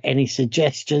board any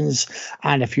suggestions.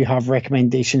 And if you have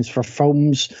recommendations for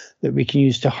films that we can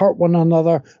use to hurt one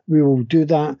another, we will do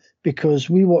that, because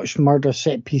we watched Murder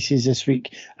Set Pieces this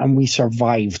week and we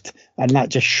survived. And that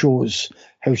just shows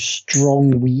how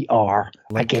strong we are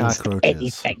against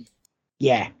anything.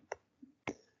 Yeah.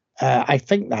 I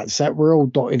think that's it. We're all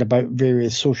dotted about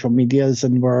various social medias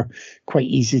and we're quite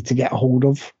easy to get a hold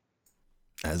of.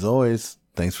 As always,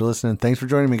 thanks for listening. Thanks for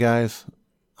joining me, guys.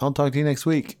 I'll talk to you next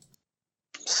week.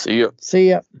 See ya. See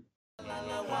ya.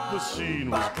 The scene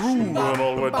was grooving,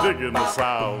 all were digging the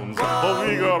sounds. The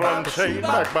Vigor Unchained,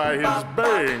 back by his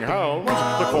baying hounds.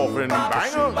 The Coffin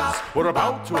Bangers were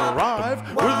about to arrive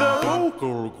with their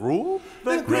local group,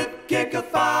 the Grip Kicker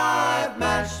 5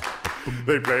 Mash.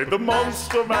 They played the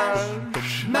Monster Mash.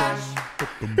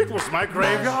 It was my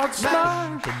graveyard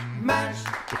smash.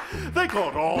 They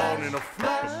caught on in a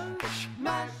flash.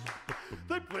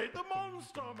 They played the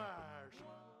Monster Mash.